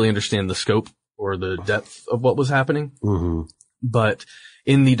she didn't really understand the scope or the depth of what was happening. Mm-hmm. But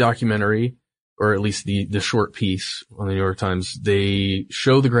in the documentary, or at least the short piece on the New York Times, they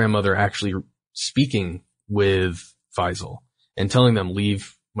show the grandmother actually speaking with Faisal and telling them,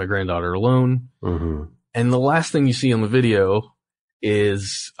 leave my granddaughter alone. Mm-hmm. And the last thing you see on the video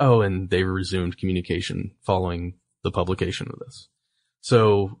is, and they resumed communication following the publication of this.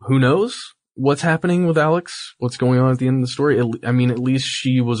 So who knows what's happening with Alex? What's going on at the end of the story? I mean, at least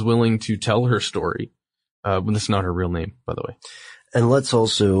she was willing to tell her story. When this is not her real name, by the way. And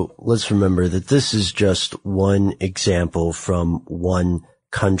let's remember that this is just one example from one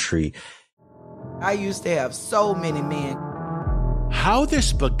country. I used to have so many men. How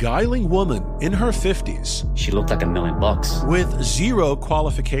this beguiling woman in her 50s, she looked like $1 million, with zero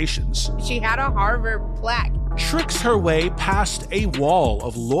qualifications, She had a Harvard plaque. tricks her way past a wall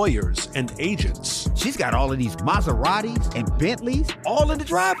of lawyers and agents. She's got all of these Maseratis and Bentleys all in the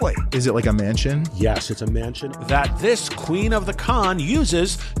driveway. Is it like a mansion? Yes, it's a mansion that this queen of the con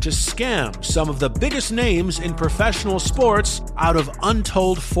uses to scam some of the biggest names in professional sports out of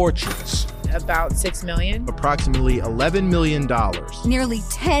untold fortunes. About $6 million. Approximately $11 million. Nearly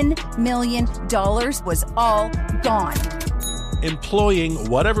 $10 million was all gone. Employing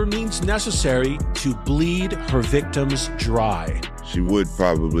whatever means necessary to bleed her victims dry. She would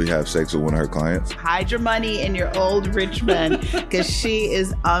probably have sex with one of her clients. Hide your money in your old rich man, because she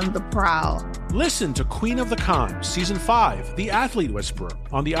is on the prowl. Listen to Queen of the Con, Season 5, The Athlete Whisperer,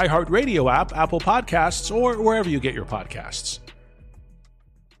 on the iHeartRadio app, Apple Podcasts, or wherever you get your podcasts.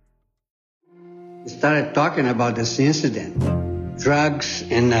 We started talking about this incident. Drugs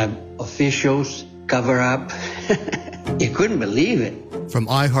and officials cover up. You couldn't believe it. From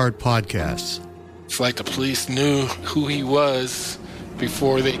iHeart Podcasts. It's like the police knew who he was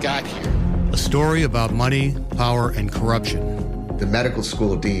before they got here. A story about money, power, and corruption. The medical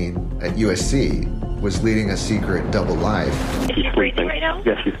school dean at USC was leading a secret double life. She's breathing right now?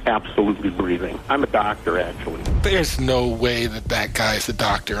 Yes, she's absolutely breathing. I'm a doctor, actually. There's no way that guy is a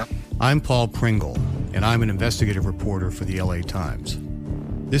doctor. I'm Paul Pringle, and I'm an investigative reporter for the LA Times.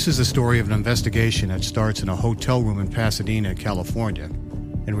 This is the story of an investigation that starts in a hotel room in Pasadena, California,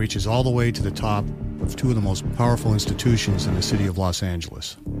 and reaches all the way to the top of two of the most powerful institutions in the city of Los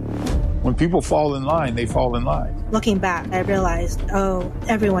Angeles. When people fall in line, they fall in line. Looking back, I realized,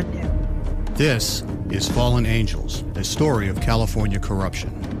 everyone knew. This is Fallen Angels, a story of California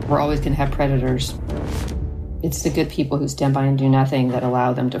corruption. We're always going to have predators. It's the good people who stand by and do nothing that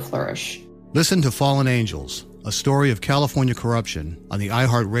allow them to flourish. Listen to Fallen Angels, a story of California corruption on the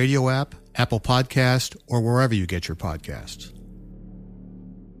iHeartRadio app, Apple Podcast, or wherever you get your podcasts.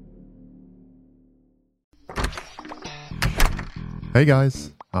 Hey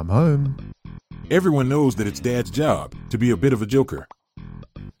guys, I'm home. Everyone knows that it's Dad's job to be a bit of a joker.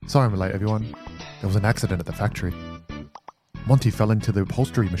 Sorry I'm late, everyone. There was an accident at the factory. Monty fell into the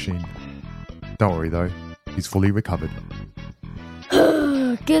upholstery machine. Don't worry though, he's fully recovered.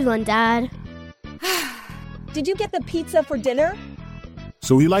 Good one, Dad. Did you get the pizza for dinner?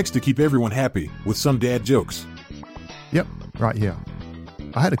 So he likes to keep everyone happy with some dad jokes. Yep, right here.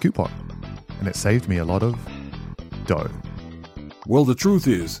 I had a coupon, and it saved me a lot of dough. Well, the truth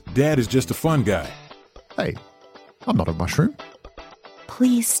is, Dad is just a fun guy. Hey, I'm not a mushroom.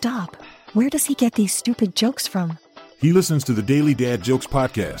 Please stop. Where does he get these stupid jokes from? He listens to the Daily Dad Jokes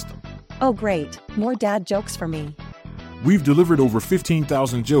podcast. Oh, great. More dad jokes for me. We've delivered over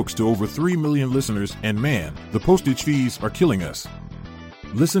 15,000 jokes to over 3 million listeners, and man, the postage fees are killing us.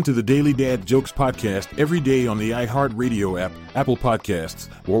 Listen to the Daily Dad Jokes podcast every day on the iHeartRadio app, Apple Podcasts,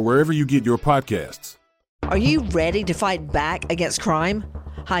 or wherever you get your podcasts. Are you ready to fight back against crime?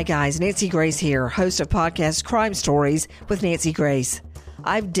 Hi guys, Nancy Grace here, host of podcast Crime Stories with Nancy Grace.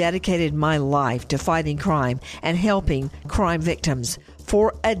 I've dedicated my life to fighting crime and helping crime victims.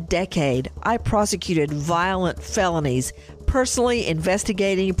 For a decade, I prosecuted violent felonies, personally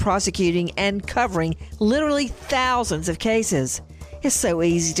investigating, prosecuting, and covering literally thousands of cases. It's so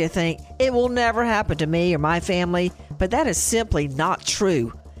easy to think it will never happen to me or my family, but that is simply not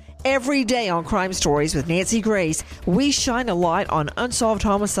true. Every day on Crime Stories with Nancy Grace, we shine a light on unsolved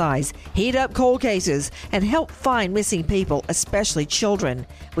homicides, heat up cold cases, and help find missing people, especially children.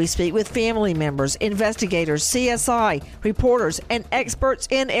 We speak with family members, investigators, CSI, reporters, and experts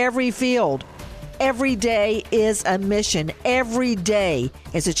in every field. Every day is a mission. Every day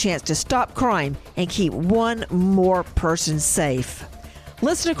is a chance to stop crime and keep one more person safe.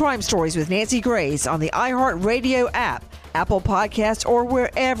 Listen to Crime Stories with Nancy Grace on the iHeartRadio app, Apple Podcasts, or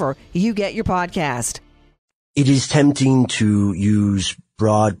wherever you get your podcast. It is tempting to use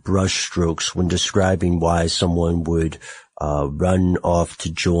broad brushstrokes when describing why someone would run off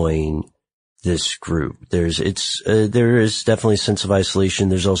to join this group. There is definitely a sense of isolation.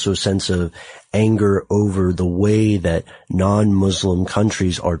 There's also a sense of anger over the way that non-Muslim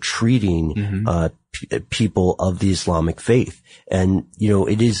countries are treating people of the Islamic faith. And,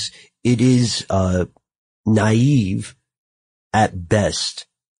 it is naive at best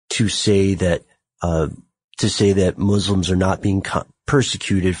to say that Muslims are not being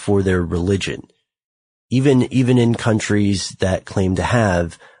persecuted for their religion, even in countries that claim to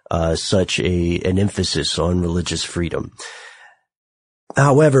have such an emphasis on religious freedom.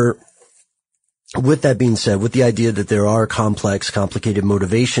 However, with that being said, with the idea that there are complicated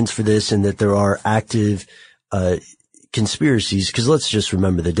motivations for this, and that there are active conspiracies, because let's just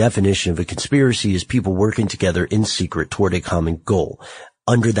remember the definition of a conspiracy is people working together in secret toward a common goal.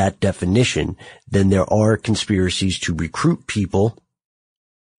 Under that definition, then there are conspiracies to recruit people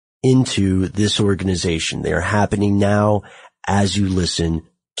into this organization. They are happening now as you listen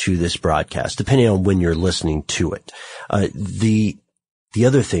to this broadcast, depending on when you're listening to it. The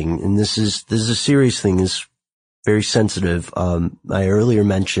other thing, and this is a serious thing, is very sensitive. I earlier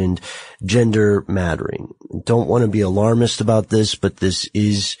mentioned gender mattering. Don't want to be alarmist about this, but this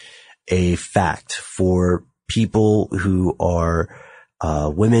is a fact for people who are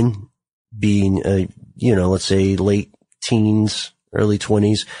women, being let's say late teens, early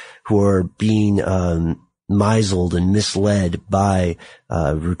 20s, who are being misled and misled by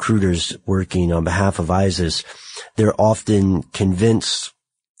recruiters working on behalf of ISIS. They're often convinced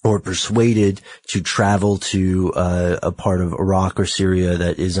or persuaded to travel to a part of Iraq or Syria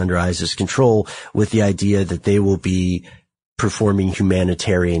that is under ISIS control, with the idea that they will be performing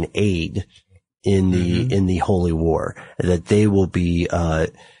humanitarian aid in the holy war, that they will be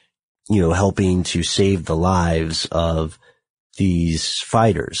helping to save the lives of these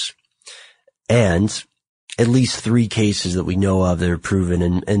fighters. And at least 3 cases that we know of that are proven,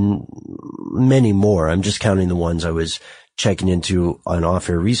 and many more. I'm just counting the ones I was checking into on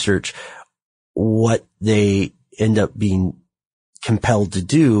off-air research. What they end up being compelled to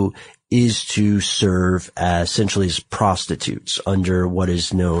do is to serve essentially as prostitutes under what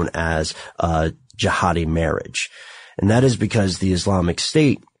is known as jihadi marriage. And that is because the Islamic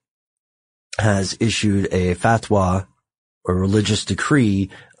State has issued a fatwa, or religious decree,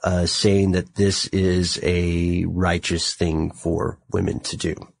 saying that this is a righteous thing for women to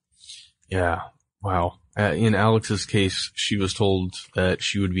do. Yeah. Wow. In Alex's case, she was told that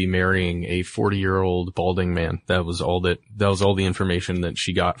she would be marrying a 40-year-old balding man. That was all the information that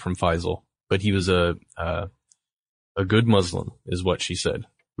she got from Faisal. But he was a good Muslim, is what she said.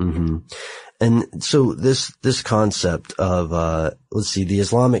 Mm-hmm. And so this concept of, the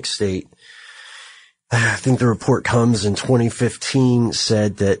Islamic State, I think the report comes in 2015,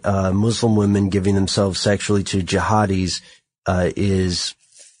 said that Muslim women giving themselves sexually to jihadis is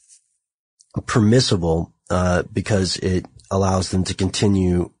permissible because it allows them to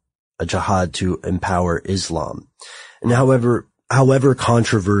continue a jihad to empower Islam. And however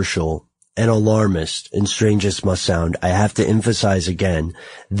controversial and alarmist and strange this must sound, I have to emphasize again,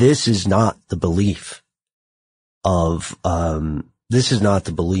 this is not the belief of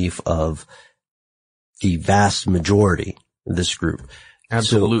the vast majority of this group.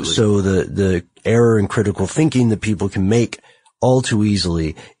 Absolutely. So the error in critical thinking that people can make all too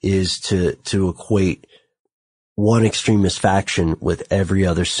easily is to equate one extremist faction with every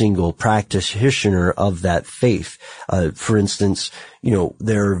other single practitioner of that faith. For instance,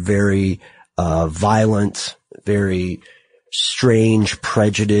 there are very violent, very strange,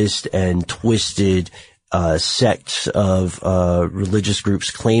 prejudiced, and twisted sects of religious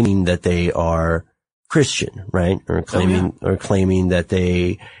groups claiming that they are Christian, right? Or claiming that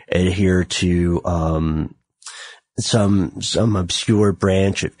they adhere to some obscure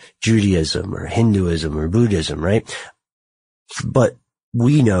branch of Judaism or Hinduism or Buddhism, right? But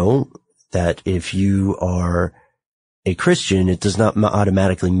we know that if you are a Christian, it does not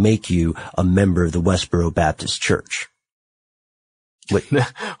automatically make you a member of the Westboro Baptist Church.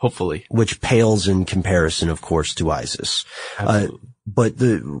 Hopefully. Which pales in comparison, of course, to ISIS. But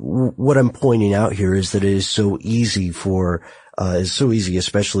what I'm pointing out here is that it is so easy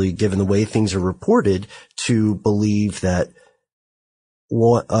especially given the way things are reported, to believe that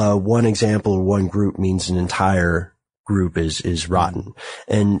one example or one group means an entire group is rotten.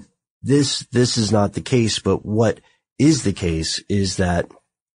 And this is not the case, but what is the case is that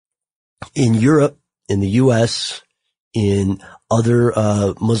in Europe, in the US, in other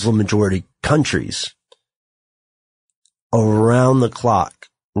Muslim majority countries, around the clock,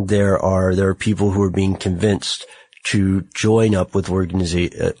 there are people who are being convinced to join up with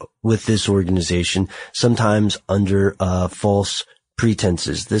this organization, sometimes under false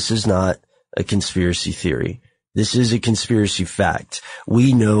pretenses. This is not a conspiracy theory. This is a conspiracy fact.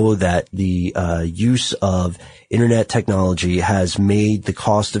 We know that the use of internet technology has made the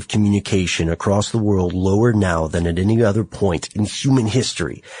cost of communication across the world lower now than at any other point in human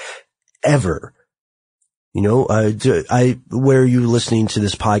history ever. You know, where are you listening to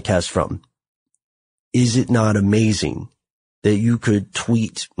this podcast from? Is it not amazing that you could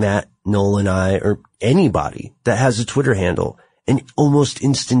tweet Matt, Noel, and I, or anybody that has a Twitter handle, and almost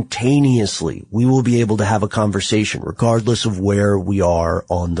instantaneously we will be able to have a conversation regardless of where we are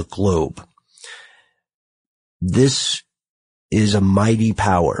on the globe. This is a mighty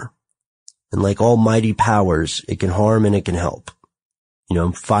power. And like all mighty powers, it can harm and it can help. You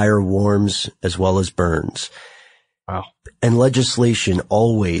know, fire warms as well as burns. Wow. And legislation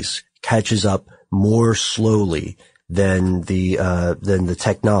always catches up more slowly than the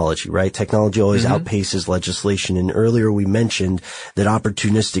technology, right? Technology always outpaces legislation. And earlier we mentioned that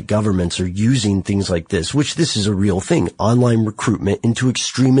opportunistic governments are using things like this, which this is a real thing. Online recruitment into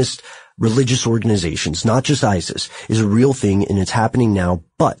extremist religious organizations, not just ISIS, is a real thing, and it's happening now.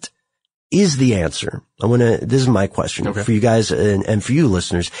 But is the answer, this is my question for you guys and for you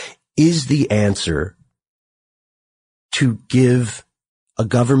listeners, is the answer to give a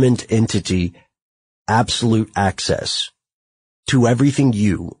government entity absolute access to everything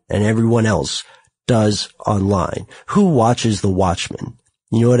you and everyone else does online? Who watches The Watchmen?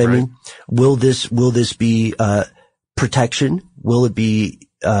 You know what I mean? Will this be protection? Will it be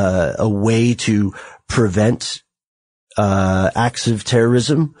a way to prevent acts of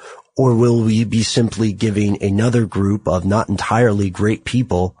terrorism? Or will we be simply giving another group of not entirely great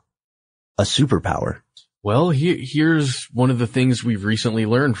people a superpower? Well, here's one of the things we've recently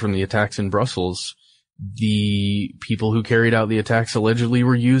learned from the attacks in Brussels. The people who carried out the attacks allegedly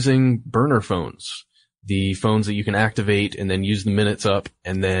were using burner phones, the phones that you can activate and then use the minutes up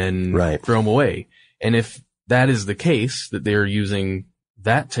and then throw them away. And if that is the case, that they're using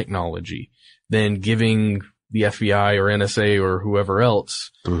that technology, then giving the FBI or NSA or whoever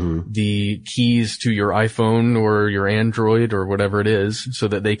else the keys to your iPhone or your Android or whatever it is so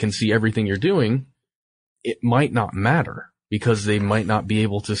that they can see everything you're doing, it might not matter, because they might not be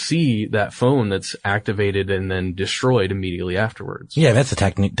able to see that phone that's activated and then destroyed immediately afterwards. Yeah, that's a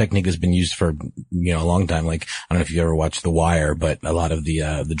technique that's been used for, a long time. Like, I don't know if you ever watched The Wire, but a lot of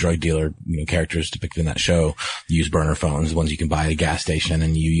the drug dealer, characters depicted in that show use burner phones, the ones you can buy at a gas station,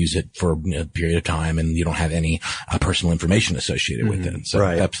 and you use it for a period of time and you don't have any personal information associated with it. So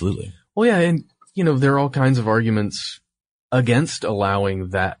absolutely. Well, yeah. And, there are all kinds of arguments against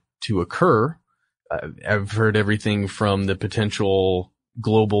allowing that to occur. I've heard everything from the potential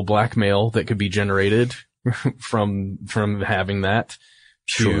global blackmail that could be generated from having that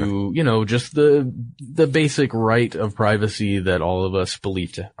to, just the basic right of privacy that all of us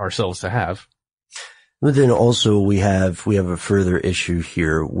believe ourselves to have. But then also we have a further issue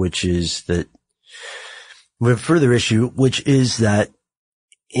here, which is that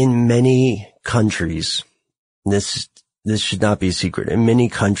in many countries, this should not be a secret. In many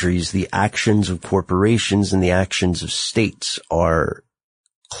countries, the actions of corporations and the actions of states are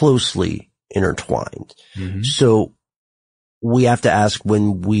closely intertwined. So we have to ask,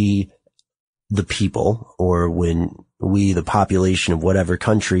 when we, the people, or when we, the population of whatever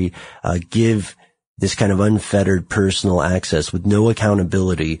country, give this kind of unfettered personal access with no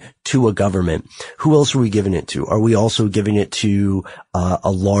accountability to a government, who else are we giving it to? Are we also giving it to a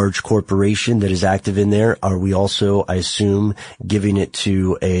large corporation that is active in there? Are we also, I assume, giving it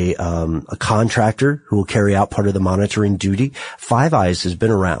to a contractor who will carry out part of the monitoring duty? Five Eyes has been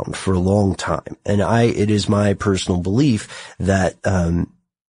around for a long time, and it is my personal belief that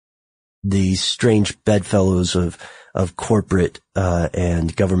the strange bedfellows of corporate,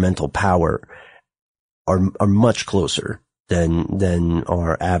 and governmental power are much closer than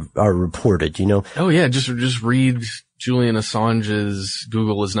are reported, you know? Oh yeah. Just read Julian Assange's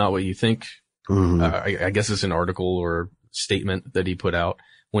Google is not what you think. Mm-hmm. I guess it's an article or statement that he put out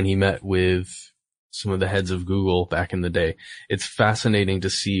when he met with some of the heads of Google back in the day. It's fascinating to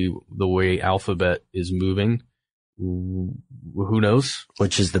see the way Alphabet is moving. Who knows?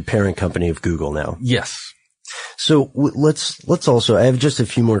 Which is the parent company of Google now. Yes. So let's also, I have just a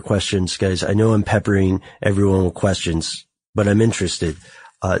few more questions, guys. I know I'm peppering everyone with questions, but I'm interested.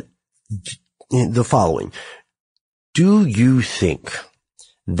 In the following. Do you think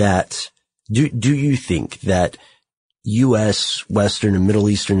that U.S., Western, and Middle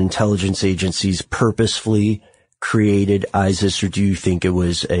Eastern intelligence agencies purposefully created ISIS, or do you think it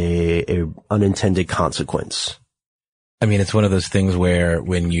was a unintended consequence? I mean, it's one of those things where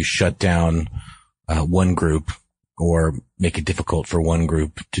when you shut down one group or make it difficult for one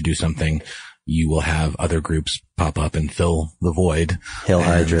group to do something, you will have other groups pop up and fill the void. Hail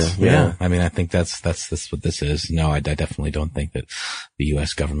Hydra. Yeah. I mean, I think that's what this is. No, I definitely don't think that the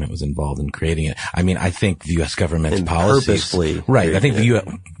U.S. government was involved in creating it. I mean, I think the U.S. government's policies, purposefully. Right. I think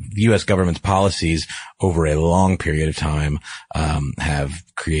the U.S. government's policies over a long period of time, have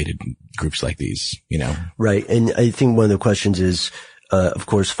created groups like these, you know. Right. And I think one of the questions is, of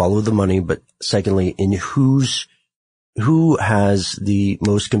course, follow the money, but secondly, who has the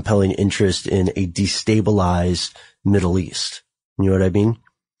most compelling interest in a destabilized Middle East? You know what I mean?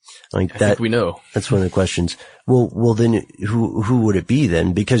 Like that. I think we know. That's one of the questions. Well, then who would it be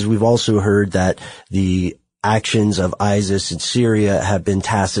then? Because we've also heard that the actions of ISIS in Syria have been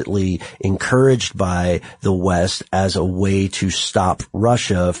tacitly encouraged by the West as a way to stop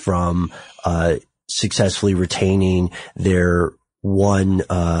Russia from, successfully retaining their one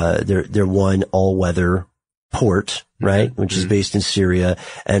all-weather port, right, which is based in Syria,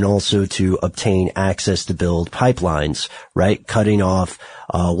 and also to obtain access to build pipelines, right, cutting off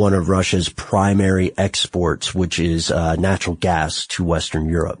one of Russia's primary exports, which is natural gas to Western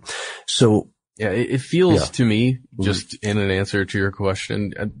Europe. So yeah, it feels to me, just in an answer to your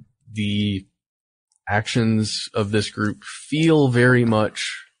question, the actions of this group feel very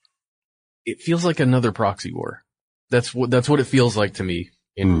much, it feels like another proxy war. That's what it feels like to me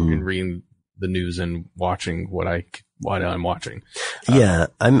in reading the news and watching what I'm watching. Yeah,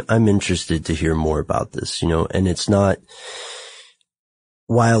 I'm interested to hear more about this, you know, and it's not,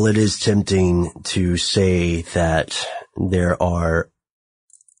 while it is tempting to say that there are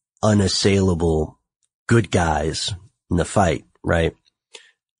unassailable good guys in the fight, right?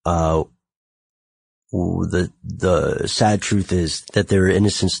 The sad truth is that there are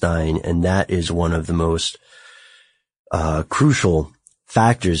innocents dying, and that is one of the most crucial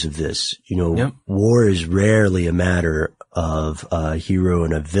factors of this. You know, War is rarely a matter of a hero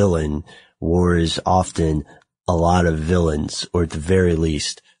and a villain. War is often a lot of villains, or at the very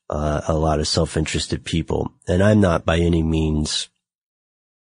least, a lot of self-interested people. And I'm not by any means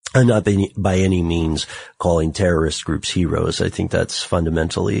calling terrorist groups heroes. I think that's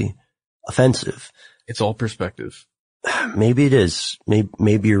fundamentally offensive. It's all perspective. Maybe it is.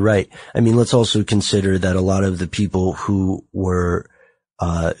 Maybe you're right. I mean, let's also consider that a lot of the people who were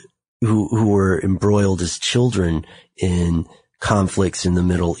embroiled as children in conflicts in the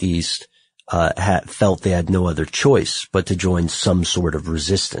Middle East, felt they had no other choice but to join some sort of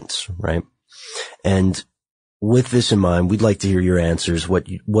resistance, right? And with this in mind, we'd like to hear your answers. What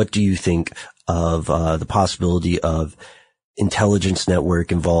do you think of, the possibility of intelligence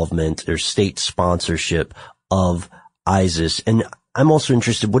network involvement or state sponsorship of ISIS? And I'm also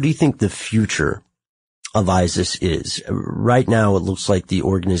interested, what do you think the future of ISIS is? Right now, it looks like the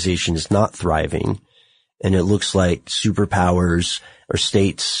organization is not thriving, and it looks like superpowers or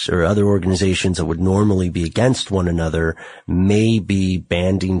states or other organizations that would normally be against one another may be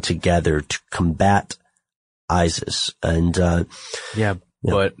banding together to combat ISIS. And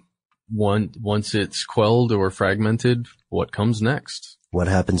but once it's quelled or fragmented, what comes next? What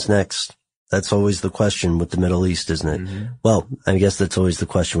happens next? That's always the question with the Middle East, isn't it? Mm-hmm. Well, I guess that's always the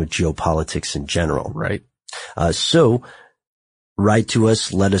question with geopolitics in general. Right. So write to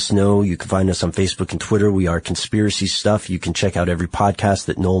us. Let us know. You can find us on Facebook and Twitter. We are Conspiracy Stuff. You can check out every podcast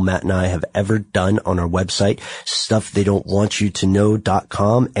that Noel, Matt, and I have ever done on our website,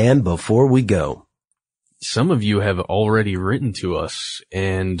 stufftheydon'twantyoutoKnow.com. And before we go, some of you have already written to us,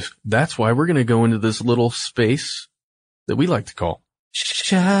 and that's why we're going to go into this little space that we like to call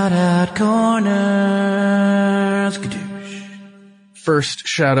Shout Out Corners. First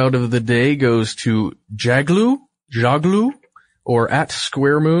shout out of the day goes to Jaglu, or at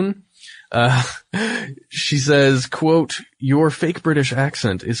Square Moon. She says, quote, "Your fake British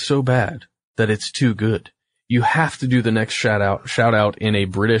accent is so bad that it's too good. You have to do the next shout out in a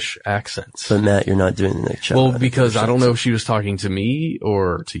British accent." But Matt, you're not doing the next shout out. Well, because I don't know if she was talking to me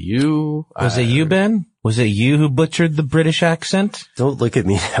or to you. Was it you, Ben? Was it you who butchered the British accent? Don't look at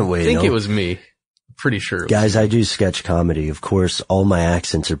me that way. I think it was me. Pretty sure. Guys, I do sketch comedy. Of course, all my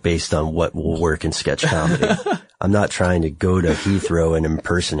accents are based on what will work in sketch comedy. I'm not trying to go to Heathrow and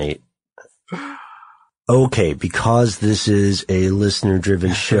impersonate. Okay, because this is a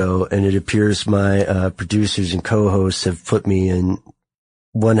listener-driven show, and it appears my producers and co-hosts have put me in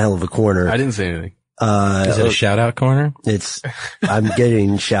one hell of a corner. I didn't say anything. Is it a shout-out corner? I'm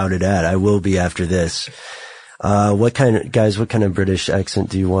getting shouted at. I will be after this. What kind of British accent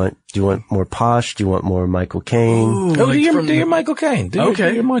do you want? Do you want more posh? Do you want more Michael Caine? Do your Michael Caine. Do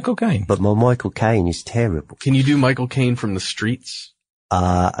your Michael Caine. But my Michael Caine is terrible. Can you do Michael Caine from The Streets?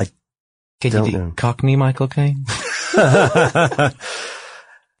 Can you do Cockney Michael Caine?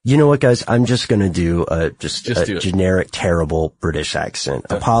 You know what, guys? I'm just gonna do a do generic, terrible British accent.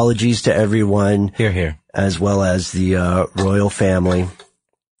 Apologies to everyone. Here. As well as the royal family.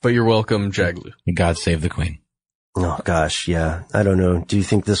 But you're welcome, Jaglu. God save the Queen. Oh gosh, yeah. I don't know. Do you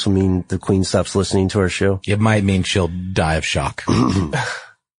think this will mean the Queen stops listening to our show? It might mean she'll die of shock.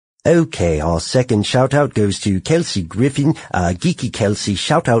 Okay, our second shout out goes to Kelsey Griffin, Geeky Kelsey.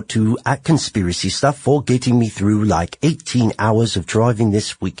 Shout out to at Conspiracy Stuff for getting me through like 18 hours of driving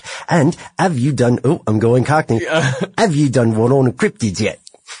this week. And have you done, I'm going Cockney. Have you done one on cryptids yet?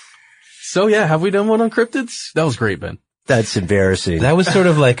 So yeah, have we done one on cryptids? That was great, Ben. That's embarrassing. That was sort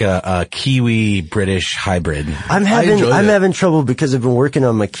of like a Kiwi British hybrid. I'm having trouble because I've been working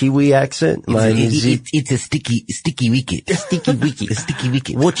on my Kiwi accent. It's a sticky wicket. Sticky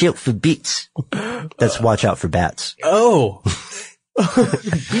wicket. Watch out for bits. That's watch out for bats. Oh.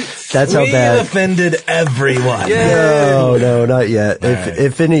 That's how bad. We offended everyone. No, not yet.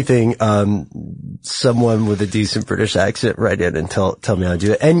 If anything, someone with a decent British accent write in and tell me how to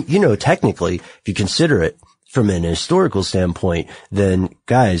do it. And technically, if you consider it, from an historical standpoint, then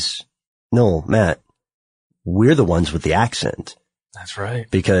guys, Noel, Matt, we're the ones with the accent. That's right.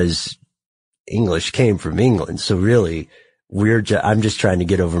 Because English came from England. So really, I'm just trying to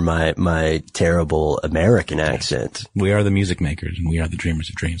get over my terrible American accent. We are the music makers and we are the dreamers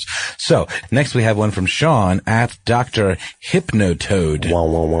of dreams. So next we have one from Sean at Dr. Hypnotoad.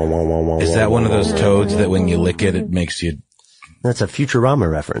 Is that one of those toads that when you lick it, it makes you... That's a Futurama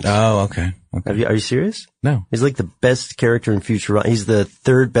reference. Oh, okay. Are you serious? No. He's like the best character in Futurama. He's the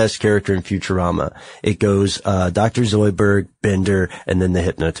third best character in Futurama. It goes, Dr. Zoidberg, Bender, and then the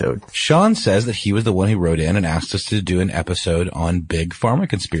Hypnotoad. Sean says that he was the one who wrote in and asked us to do an episode on big pharma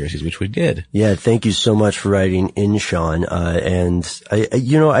conspiracies, which we did. Yeah, thank you so much for writing in, Sean. And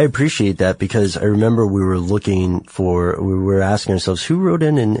I appreciate that because I remember we were asking ourselves who wrote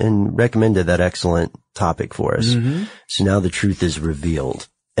in and recommended that excellent topic for us. Mm-hmm. So now the truth is revealed.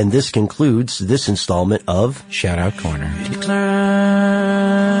 And this concludes this installment of Shout Out Corner.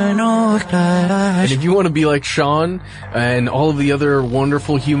 And if you want to be like Sean and all of the other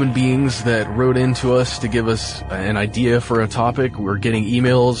wonderful human beings that wrote into us to give us an idea for a topic, we're getting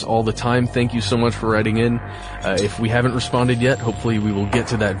emails all the time. Thank you so much for writing in. If we haven't responded yet, hopefully we will get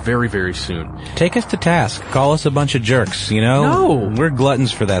to that very, very soon. Take us to task. Call us a bunch of jerks, No. We're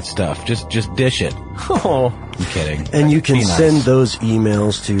gluttons for that stuff. Just dish it. Oh. I'm kidding. And you can send those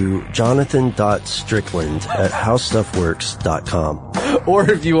emails to jonathan.strickland@howstuffworks.com. Or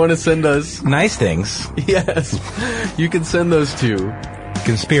if you want to send us nice things. Yes. You can send those to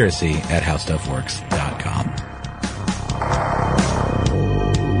conspiracy@howstuffworks.com.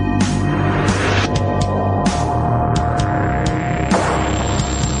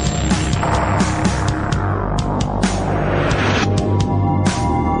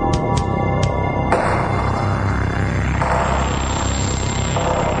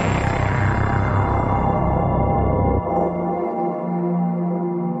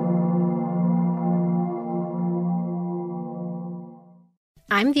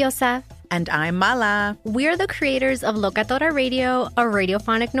 I'm Diosa. And I'm Mala. We're the creators of Locatora Radio, a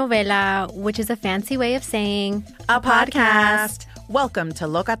radiophonic novela, which is a fancy way of saying a podcast. Welcome to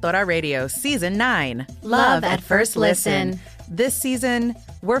Locatora Radio Season 9. Love at First Listen. This season,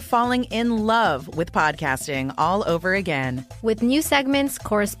 we're falling in love with podcasting all over again. With new segments,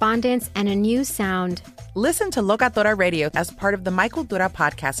 correspondence, and a new sound. Listen to Locatora Radio as part of the My Cultura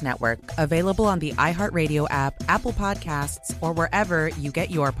Podcast Network. Available on the iHeartRadio app, Apple Podcasts, or wherever you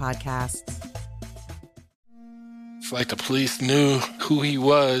get your podcasts. It's like the police knew who he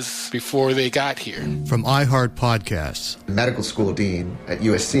was before they got here. From iHeart Podcasts. The medical school dean at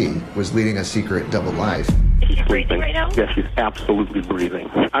USC was leading a secret double life. She's breathing right now? Yes, she's absolutely breathing.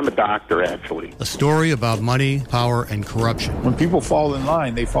 I'm a doctor, actually. A story about money, power, and corruption. When people fall in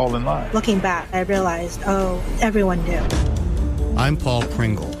line, they fall in line. Looking back, I realized, everyone knew. I'm Paul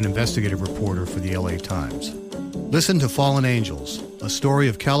Pringle, an investigative reporter for the LA Times. Listen to Fallen Angels, a story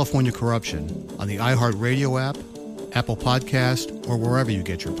of California corruption on the iHeart Radio app, Apple Podcast, or wherever you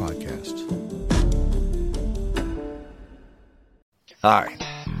get your podcasts. Hi,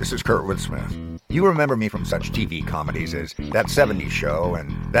 this is Kurtwood Smith. You remember me from such TV comedies as That 70s Show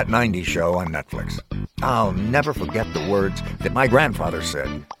and That 90s Show on Netflix. I'll never forget the words that my grandfather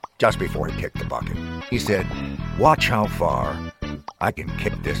said just before he kicked the bucket. He said, "Watch how far I can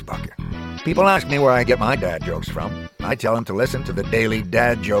kick this bucket." People ask me where I get my dad jokes from. I tell them to listen to the Daily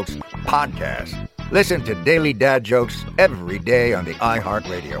Dad Jokes podcast. Listen to Daily Dad Jokes every day on the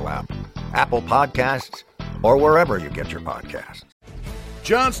iHeartRadio app, Apple Podcasts, or wherever you get your podcasts.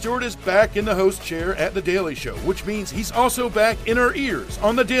 Jon Stewart is back in the host chair at The Daily Show, which means he's also back in our ears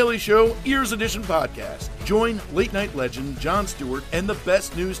on The Daily Show Ears Edition podcast. Join late-night legend Jon Stewart and the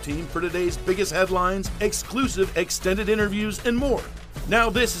best news team for today's biggest headlines, exclusive extended interviews, and more. Now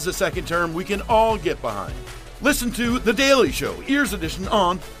this is a second term we can all get behind. Listen to The Daily Show Ears Edition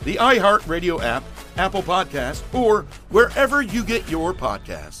on the iHeartRadio app, Apple Podcasts, or wherever you get your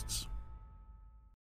podcasts.